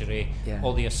century,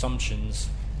 all the assumptions.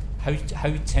 How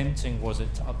tempting was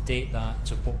it to update that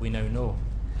to what we now know?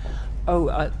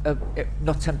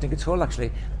 Not tempting at all,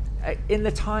 actually. In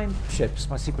the Time Ships,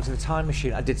 my sequel to The Time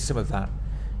Machine, I did some of that.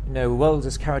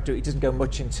 Wells' character, he doesn't go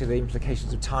much into the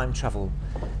implications of time travel,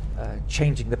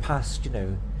 changing the past,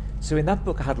 So in that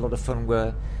book I had a lot of fun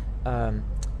where,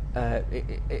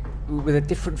 with a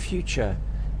different future,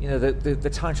 the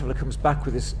time traveller comes back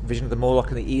with this vision of the Morlock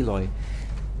and the Eloi.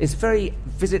 It's very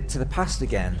visit to the past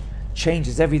again,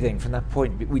 changes everything from that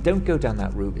point. We don't go down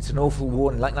that route. It's an awful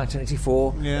warning, like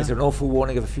 1984. It's an awful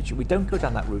warning of a future. We don't go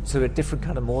down that route, so a different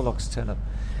kind of Morlocks turn up.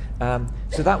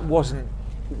 So that wasn't...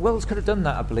 Wells could have done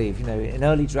that, I believe. In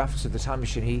early drafts of The Time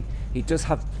Machine, he does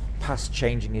have past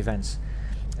changing events.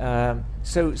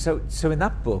 So in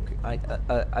that book,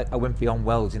 I went beyond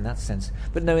Wells in that sense.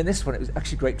 But no, in this one, it was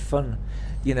actually great fun,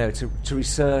 to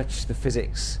research the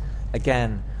physics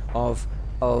again of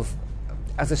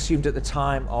as assumed at the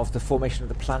time of the formation of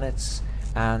the planets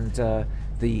and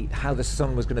how the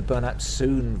sun was going to burn out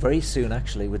soon, very soon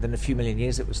actually, within a few million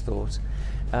years it was thought,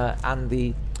 and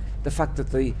the fact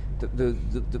that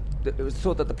it was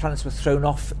thought that the planets were thrown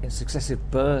off in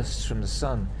successive bursts from the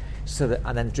sun,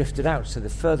 and then drifted out. So the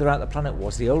further out the planet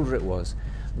was, the older it was.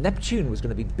 Neptune was going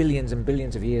to be billions and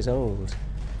billions of years old.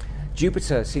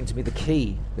 Jupiter seemed to be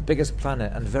the biggest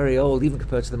planet, and very old, even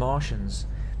compared to the Martians.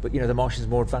 But the Martians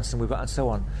more advanced than we were, and so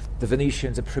on. The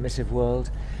Venusians, a primitive world.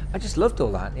 I just loved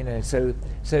all that, So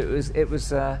it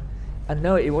was, and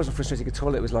no, it wasn't frustrating at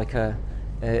all. It was like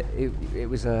it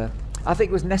was a. I think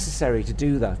it was necessary to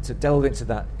do that, to delve into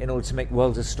that, in order to make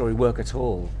Wells' story work at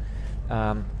all.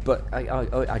 But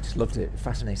I just loved it.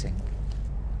 Fascinating.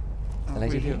 The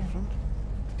lady here.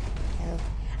 Hello.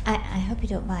 I hope you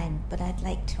don't mind, but I'd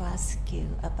like to ask you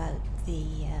about the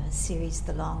series,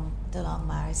 The Long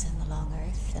Mars and The Long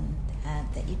Earth, and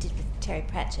that you did with Terry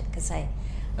Pratchett, because I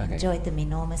enjoyed them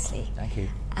enormously. Thank you.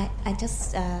 I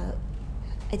just,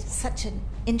 it's such an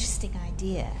interesting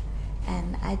idea,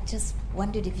 and I just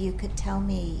wondered if you could tell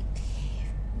me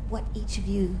what each of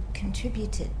you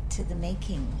contributed to the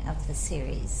making of the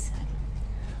series.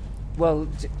 Well,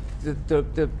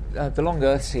 the Long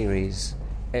Earth series,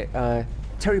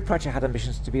 Terry Pratchett had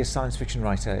ambitions to be a science fiction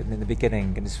writer in the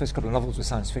beginning, and his first couple of novels were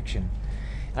science fiction.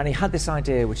 And he had this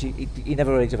idea, which he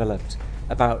never really developed,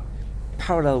 about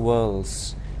parallel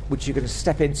worlds, which you can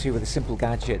step into with a simple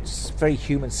gadget, very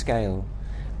human scale.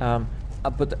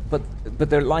 But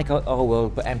they're like our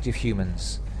world, but empty of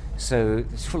humans. So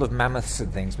it's full of mammoths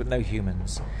and things, but no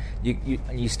humans.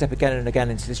 You step again and again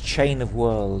into this chain of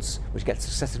worlds, which gets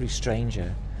successively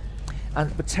stranger.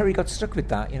 But Terry got stuck with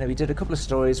that. He did a couple of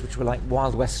stories which were like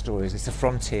Wild West stories. It's a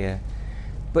frontier,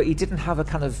 but he didn't have a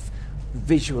kind of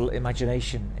visual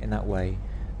imagination in that way,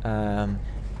 and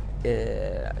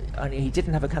he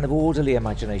didn't have a kind of orderly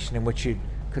imagination in which you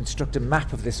construct a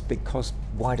map of this big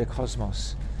wider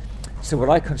cosmos. So what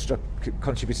I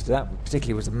contributed to that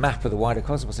particularly was a map of the wider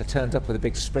cosmos. I turned up with a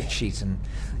big spreadsheet, and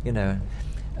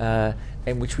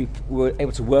in which we were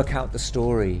able to work out the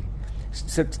story.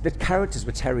 So the characters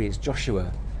were Terry as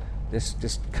Joshua,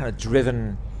 this kind of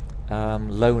driven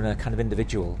loner kind of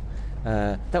individual.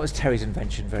 That was Terry's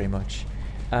invention very much.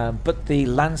 But the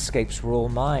landscapes were all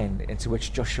mine, into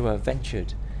which Joshua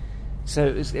ventured. So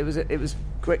it was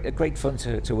great fun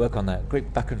to work on that.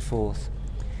 Great back and forth.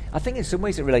 I think in some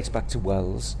ways it relates back to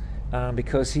Wells,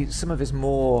 because some of his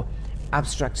more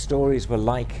abstract stories were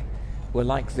like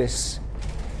this.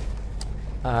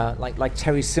 Like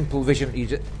Terry's simple vision, you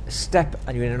just step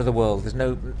and you're in another world. There's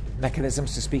no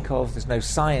mechanisms to speak of. There's no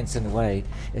science in a way.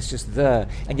 It's just there,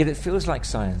 and yet it feels like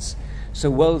science. So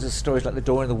Wells' stories like The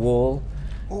Door in the Wall.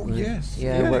 Oh yes,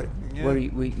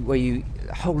 where you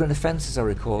hole in a fence, as I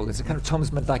recall. It's a kind of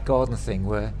Thomas Midnight Garden thing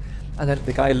and then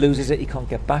the guy loses it, he can't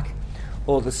get back.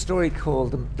 Or the story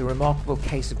called The Remarkable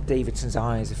Case of Davidson's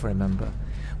Eyes, if I remember,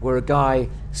 where a guy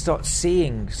starts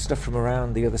seeing stuff from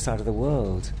around the other side of the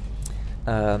world.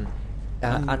 And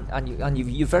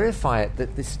you verify it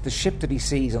that the ship that he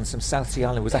sees on some South Sea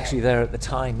island was actually there at the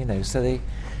time. So they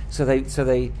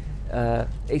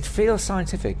it feels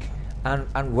scientific,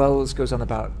 and Wells goes on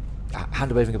about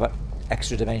hand waving about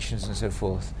extra dimensions and so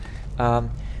forth.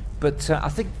 But I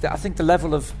think the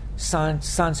level of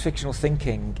science fictional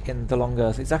thinking in The Long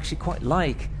Earth is actually quite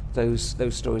like those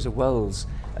stories of Wells.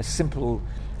 A simple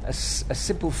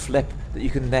flip that you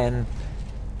can then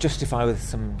justify with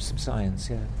some science.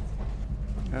 Yeah.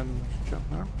 John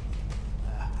Mark?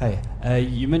 Hi.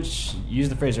 You used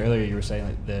the phrase earlier. You were saying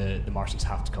like the Martians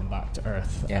have to come back to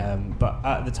Earth. Yeah. But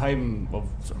at the time of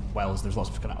sort of Wells, there's lots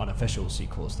of kind of unofficial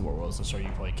sequels to War Worlds. I'm sure you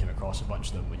probably came across a bunch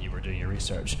of them when you were doing your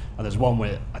research. And there's one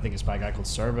where I think it's by a guy called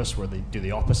Service, where they do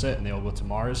the opposite and they all go to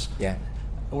Mars. Yeah.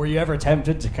 Were you ever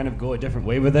tempted to kind of go a different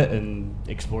way with it and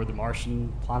explore the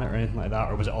Martian planet or anything like that,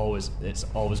 or was it's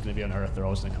always going to be on Earth? They're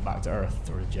always going to come back to Earth,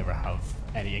 or did you ever have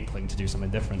any inkling to do something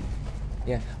different?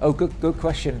 Yeah. Oh, good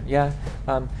question. Yeah.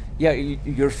 You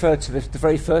referred to the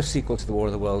very first sequel to The War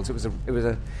of the Worlds. As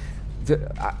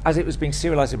it was being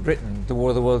serialized in Britain, The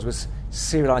War of the Worlds was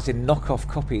serialized in knockoff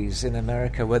copies in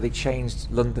America, where they changed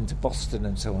London to Boston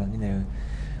and so on.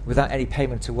 Without any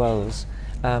payment to Wells.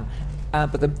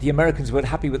 But the Americans weren't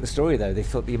happy with the story, though. They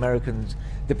thought the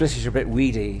British are a bit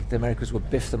weedy. The Americans were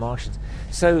Biff the Martians.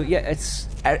 So, yeah, it's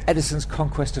Edison's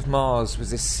Conquest of Mars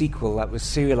was this sequel that was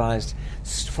serialized,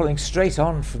 following straight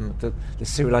on from the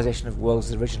serialization of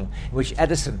Wells' original, in which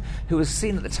Edison, who was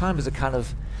seen at the time as a kind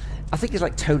of, I think he's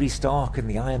like Tony Stark in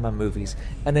the Iron Man movies,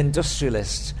 an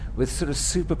industrialist with sort of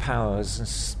superpowers and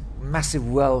massive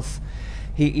wealth,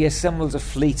 he assembles a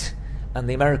fleet, and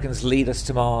the Americans lead us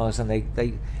to Mars, and I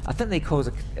think they cause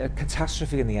a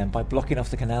catastrophe in the end by blocking off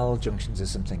the canal junctions or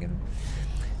something. And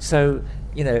so,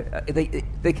 they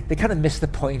kind of miss the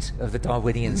point of the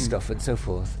Darwinian stuff and so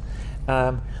forth.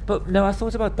 But no, I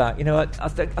thought about that. I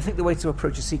think the way to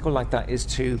approach a sequel like that is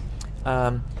to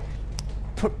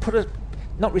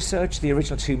not research the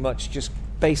original too much, just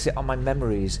base it on my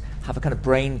memories, have a kind of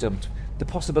brain dump, the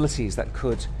possibilities that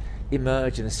could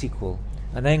emerge in a sequel,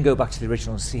 and then go back to the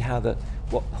original and see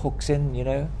what hooks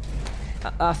in.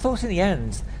 I thought in the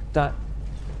end that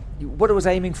what I was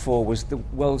aiming for was the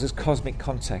Wells' cosmic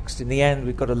context. In the end,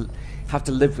 we've got to have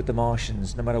to live with the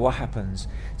Martians, no matter what happens.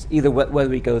 It's either whether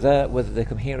we go there, whether they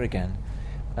come here again.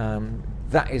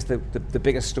 That is the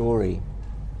bigger story.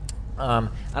 And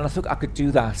I thought I could do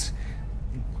that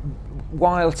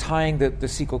while tying the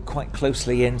sequel quite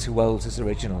closely into Wells'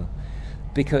 original,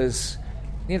 because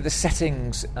the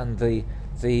settings and the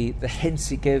hints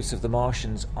he gives of the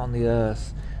Martians on the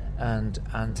Earth and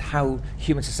how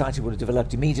human society would have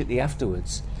developed immediately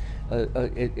afterwards,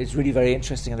 it's really very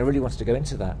interesting, and I really wanted to go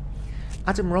into that.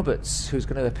 Adam Roberts, who's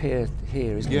going to appear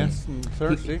here, isn't he? Yes,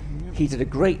 Thursday. He did a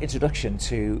great introduction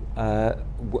to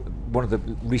one of the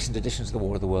recent editions of The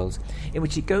War of the Worlds, in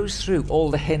which he goes through all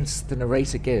the hints the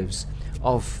narrator gives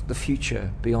of the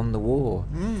future beyond the war.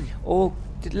 All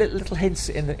little hints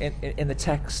in the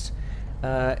text.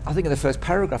 I think in the first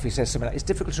paragraph he says something like, it's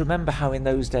difficult to remember how in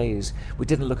those days we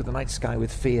didn't look at the night sky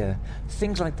with fear.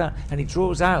 Things like that. And he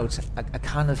draws out a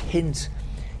kind of hint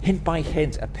by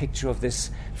hint, a picture of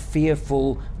this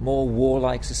fearful, more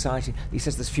warlike society. He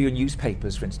says there's fewer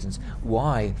newspapers, for instance.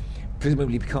 Why?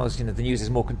 Presumably because the news is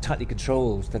more tightly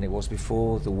controlled than it was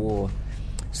before the war.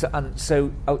 So I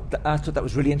thought that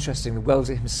was really interesting. Wells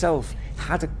himself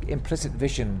had an implicit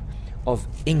vision of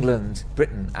England,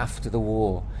 Britain after the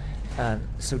war. And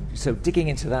so digging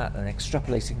into that and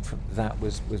extrapolating from that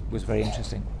was very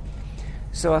interesting.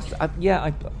 So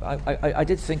I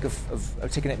did think of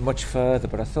taking it much further,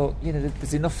 but I thought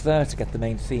there's enough there to get the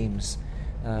main themes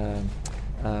out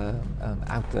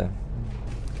there.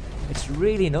 It's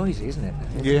really noisy, isn't it?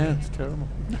 Yeah, it's terrible.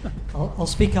 I'll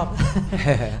speak up.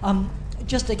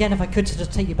 Just again, if I could sort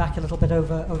of take you back a little bit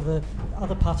over the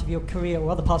other part of your career, or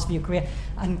other parts of your career,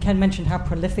 and Ken mentioned how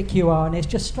prolific you are, and it's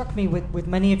just struck me with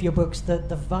many of your books the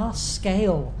vast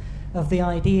scale of the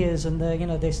ideas and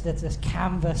the this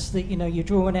canvas that you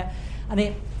draw in it, and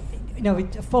it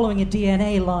following a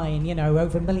DNA line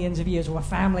over millions of years, or a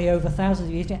family over thousands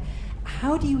of years.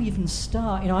 How do you even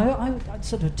start? I'm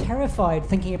sort of terrified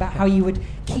thinking about how you would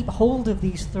keep hold of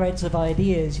these threads of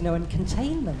ideas, and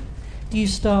contain them. Do you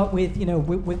start with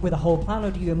a whole plan,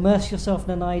 or do you immerse yourself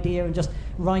in an idea and just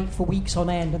write for weeks on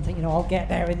end and think I'll get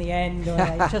there in the end?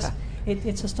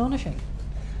 It's astonishing.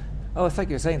 Oh, thank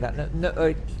you for saying that.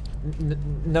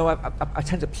 No, I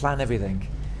tend to plan everything.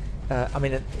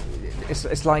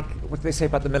 It's like what they say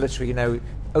about the military. No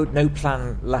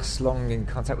plan lasts long in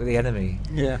contact with the enemy.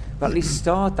 Yeah. But at least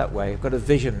start that way. I've got a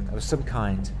vision of some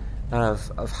kind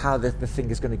of how the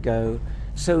thing is going to go.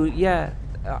 So yeah.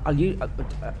 I'll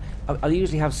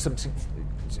usually have some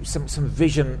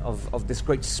vision of this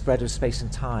great spread of space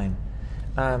and time,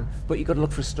 but you've got to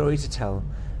look for a story to tell.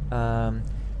 For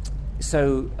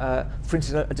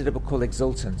instance, I did a book called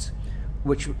Exultant,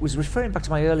 which was referring back to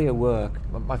my earlier work.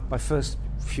 My first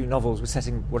few novels were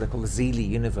setting what I call the Zeely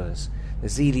universe. The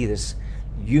Zeely, this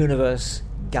universe,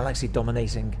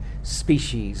 galaxy-dominating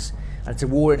species. And it's a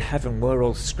war in heaven. We're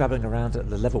all scrabbling around at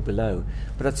the level below.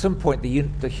 But at some point,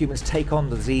 the humans take on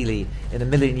the Zeely in a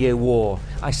million-year war.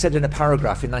 I said in a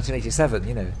paragraph in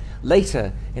 1987.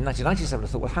 Later in 1997, I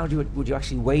thought, well, would you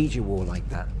actually wage a war like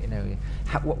that?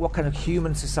 What kind of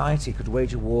human society could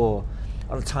wage a war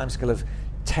on a timescale of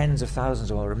tens of thousands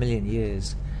or a million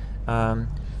years?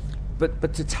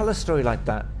 But to tell a story like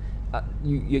that,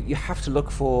 you have to look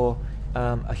for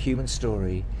a human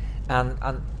story, and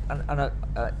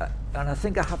I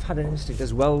think I have had an instinct,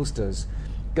 as Wells does,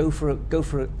 go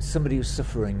for somebody who's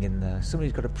suffering in there, somebody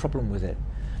who's got a problem with it.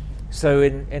 So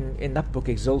in that book,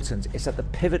 Exultant, it's at the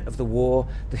pivot of the war.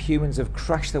 The humans have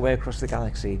crashed their way across the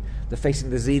galaxy. They're facing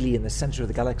the Zeely in the center of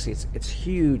the galaxy. It's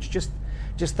huge. Just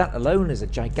that alone is a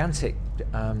gigantic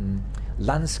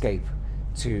landscape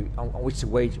on which to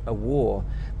wage a war,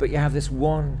 but you have this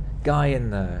one guy in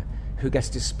there who gets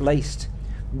displaced.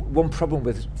 One problem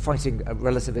with fighting a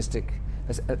relativistic,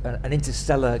 an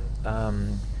interstellar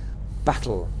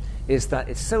battle, is that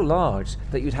it's so large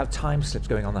that you'd have time slips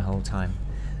going on the whole time.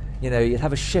 You'd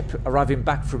have a ship arriving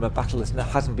back from a battle that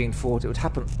hasn't been fought. It would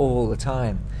happen all the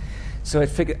time. So I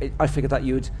figured that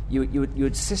you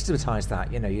would systematize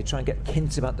that. You'd try and get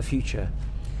hints about the future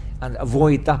and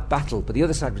avoid that battle. But the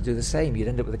other side would do the same. You'd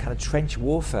end up with a kind of trench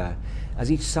warfare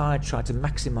as each side tried to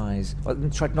maximize, or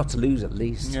tried not to lose at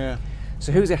least. Yeah.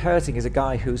 So Who's It Hurting is a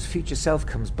guy whose future self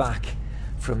comes back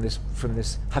from this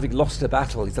having lost a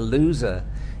battle. He's a loser.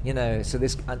 So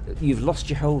you've lost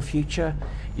your whole future.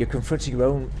 You're confronting your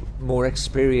own more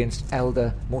experienced,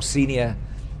 elder, more senior,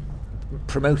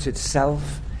 promoted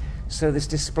self. So this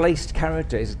displaced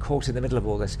character is caught in the middle of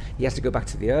all this. He has to go back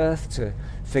to the Earth to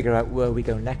figure out where we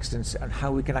go next and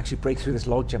how we can actually break through this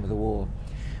logjam of the war.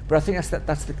 But I think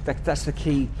that's the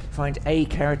key. Find a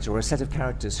character or a set of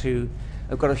characters who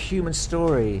have got a human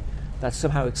story that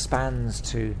somehow expands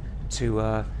to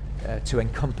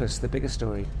encompass the bigger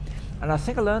story. And I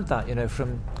think I learned that,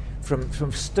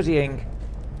 from studying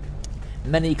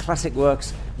many classic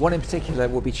works. One in particular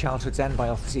would be Childhood's End by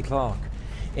Arthur C. Clarke,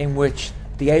 in which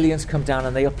the aliens come down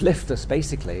and they uplift us,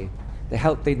 basically.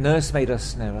 They nursemaid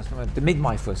us, they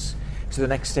midwife us to the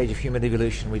next stage of human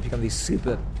evolution. We become these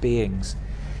super beings.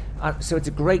 So it's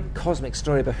a great cosmic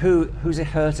story, but who's it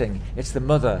hurting? It's the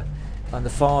mother and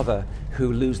the father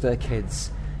who lose their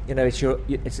kids.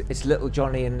 It's little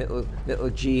Johnny and little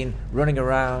Jean running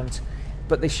around,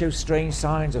 but they show strange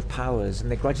signs of powers,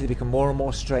 and they gradually become more and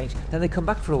more strange. Then they come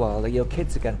back for a while, they're your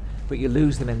kids again, but you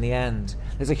lose them in the end.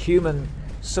 There's a human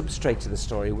substrate to the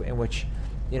story in which,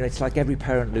 it's like every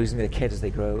parent losing their kid as they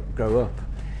grow up.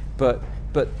 But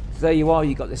there you are,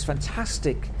 you've got this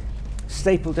fantastic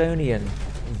Stapledonian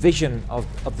vision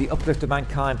of the uplift of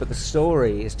mankind, but the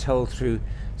story is told through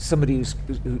somebody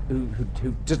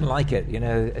who doesn't like it.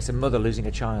 It's a mother losing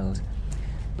a child.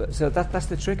 But so that's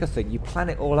the trick, I think. You plan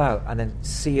it all out and then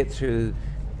see it through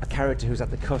a character who's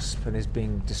at the cusp and is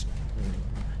being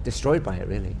destroyed by it,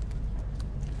 really.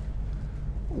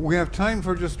 We have time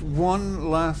for just one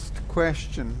last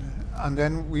question, and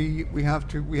then we have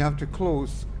to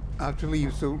close. I have to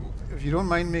leave. So if you don't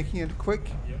mind making it quick.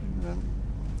 Yep.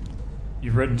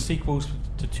 You've written sequels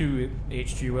to 2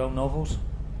 H.G. Wells novels.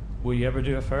 Will you ever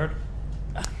do a third?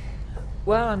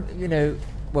 Well,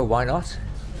 why not?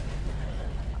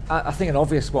 I think an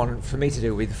obvious one for me to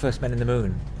do would be The First Men in the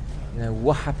Moon.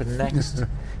 What happened next?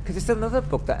 Because it's another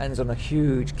book that ends on a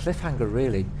huge cliffhanger,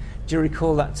 really. Do you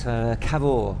recall that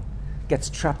Cavour gets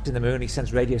trapped in the moon, he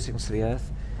sends radio signals to the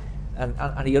Earth,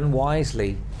 and he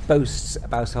unwisely boasts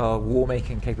about our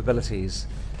war-making capabilities,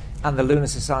 and the Lunar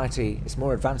Society is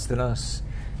more advanced than us,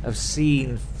 have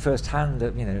seen firsthand,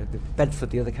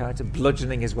 Bedford, the other character,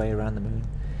 bludgeoning his way around the moon.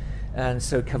 And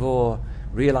so Cavour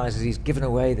realizes he's given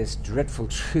away this dreadful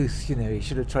truth. He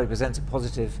should have tried to present a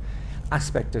positive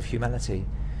aspect of humanity.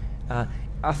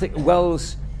 I think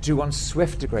Wells drew on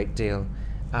Swift a great deal.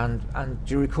 And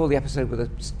do you recall the episode with the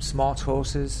smart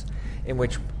horses, in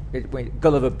which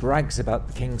Gulliver brags about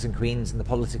the kings and queens and the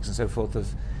politics and so forth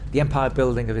of the empire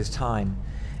building of his time,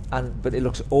 but it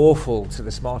looks awful to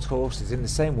the smart horses. In the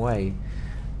same way,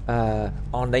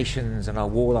 our nations and our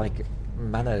warlike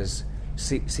manners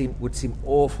would seem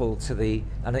awful to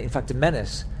and in fact a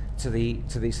menace to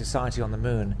the society on the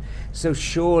moon. So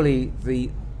surely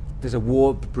there's a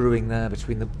war brewing there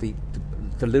between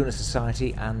the Lunar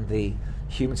Society and the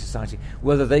human society.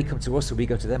 Whether they come to us or we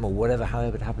go to them, or whatever,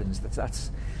 however it happens,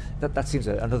 that seems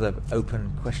another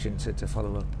open question to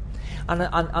follow up.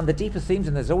 And the deeper themes,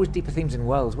 and there's always deeper themes in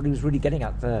Wells. What he was really getting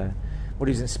at there, what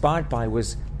he was inspired by,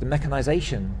 was the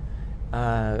mechanization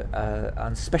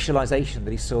and specialization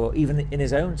that he saw even in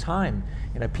his own time.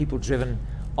 People driven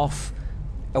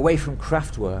away from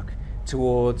craft work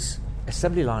towards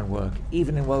assembly line work,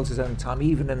 even in Wells' own time,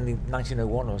 even in the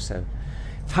 1901 or so.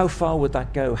 How far would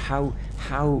that go? How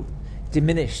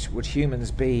diminished would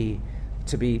humans be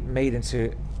to be made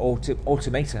into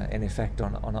automata, in effect,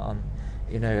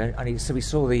 so we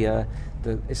saw the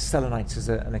Selenites as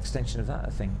an extension of that, I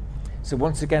think. So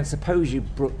once again, suppose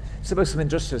some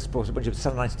industrialists brought a bunch of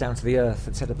Selenites down to the Earth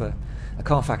and set up a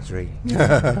car factory.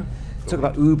 Talk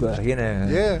about Uber,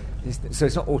 Yeah. So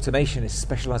it's not automation, it's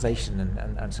specialization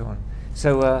and so on.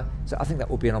 So I think that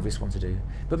would be an obvious one to do.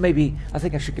 But maybe I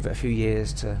think I should give it a few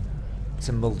years to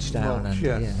mulch down.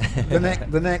 Yes. Yeah.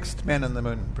 the next Men on the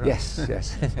Moon, perhaps.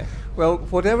 Yes. Well,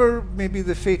 whatever may be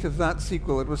the fate of that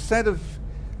sequel, it was said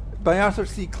by Arthur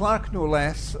C. Clarke, no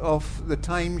less, of the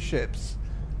time ships.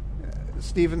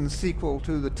 Stephen's sequel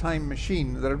to The Time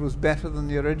Machine, that it was better than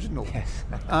the original. Yes.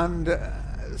 And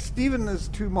Stephen is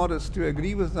too modest to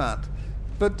agree with that.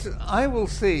 But I will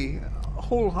say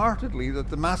wholeheartedly that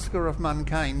The Massacre of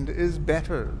Mankind is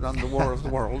better than The War of the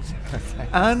Worlds,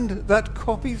 and that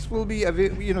copies will be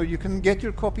you can get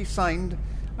your copy signed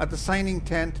at the signing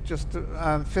tent just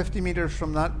 50 meters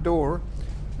from that door.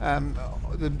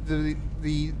 The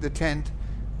tent.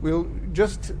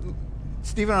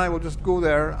 Stephen and I will just go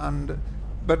there,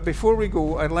 but before we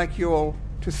go, I'd like you all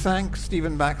to thank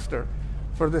Stephen Baxter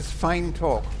for this fine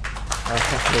talk. Thank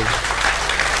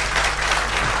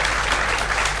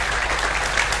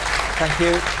you. Thank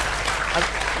you.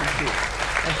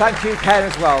 And thank you, Ken,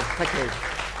 as well. Thank you.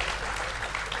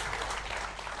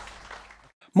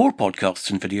 More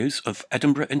podcasts and videos of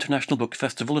Edinburgh International Book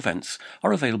Festival events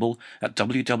are available at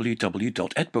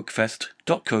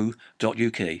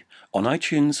www.edbookfest.co.uk on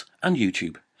iTunes and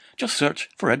YouTube. Just search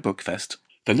for Ed Book Fest.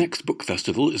 The next book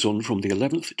festival is on from the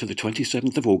 11th to the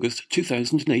 27th of August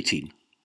 2018.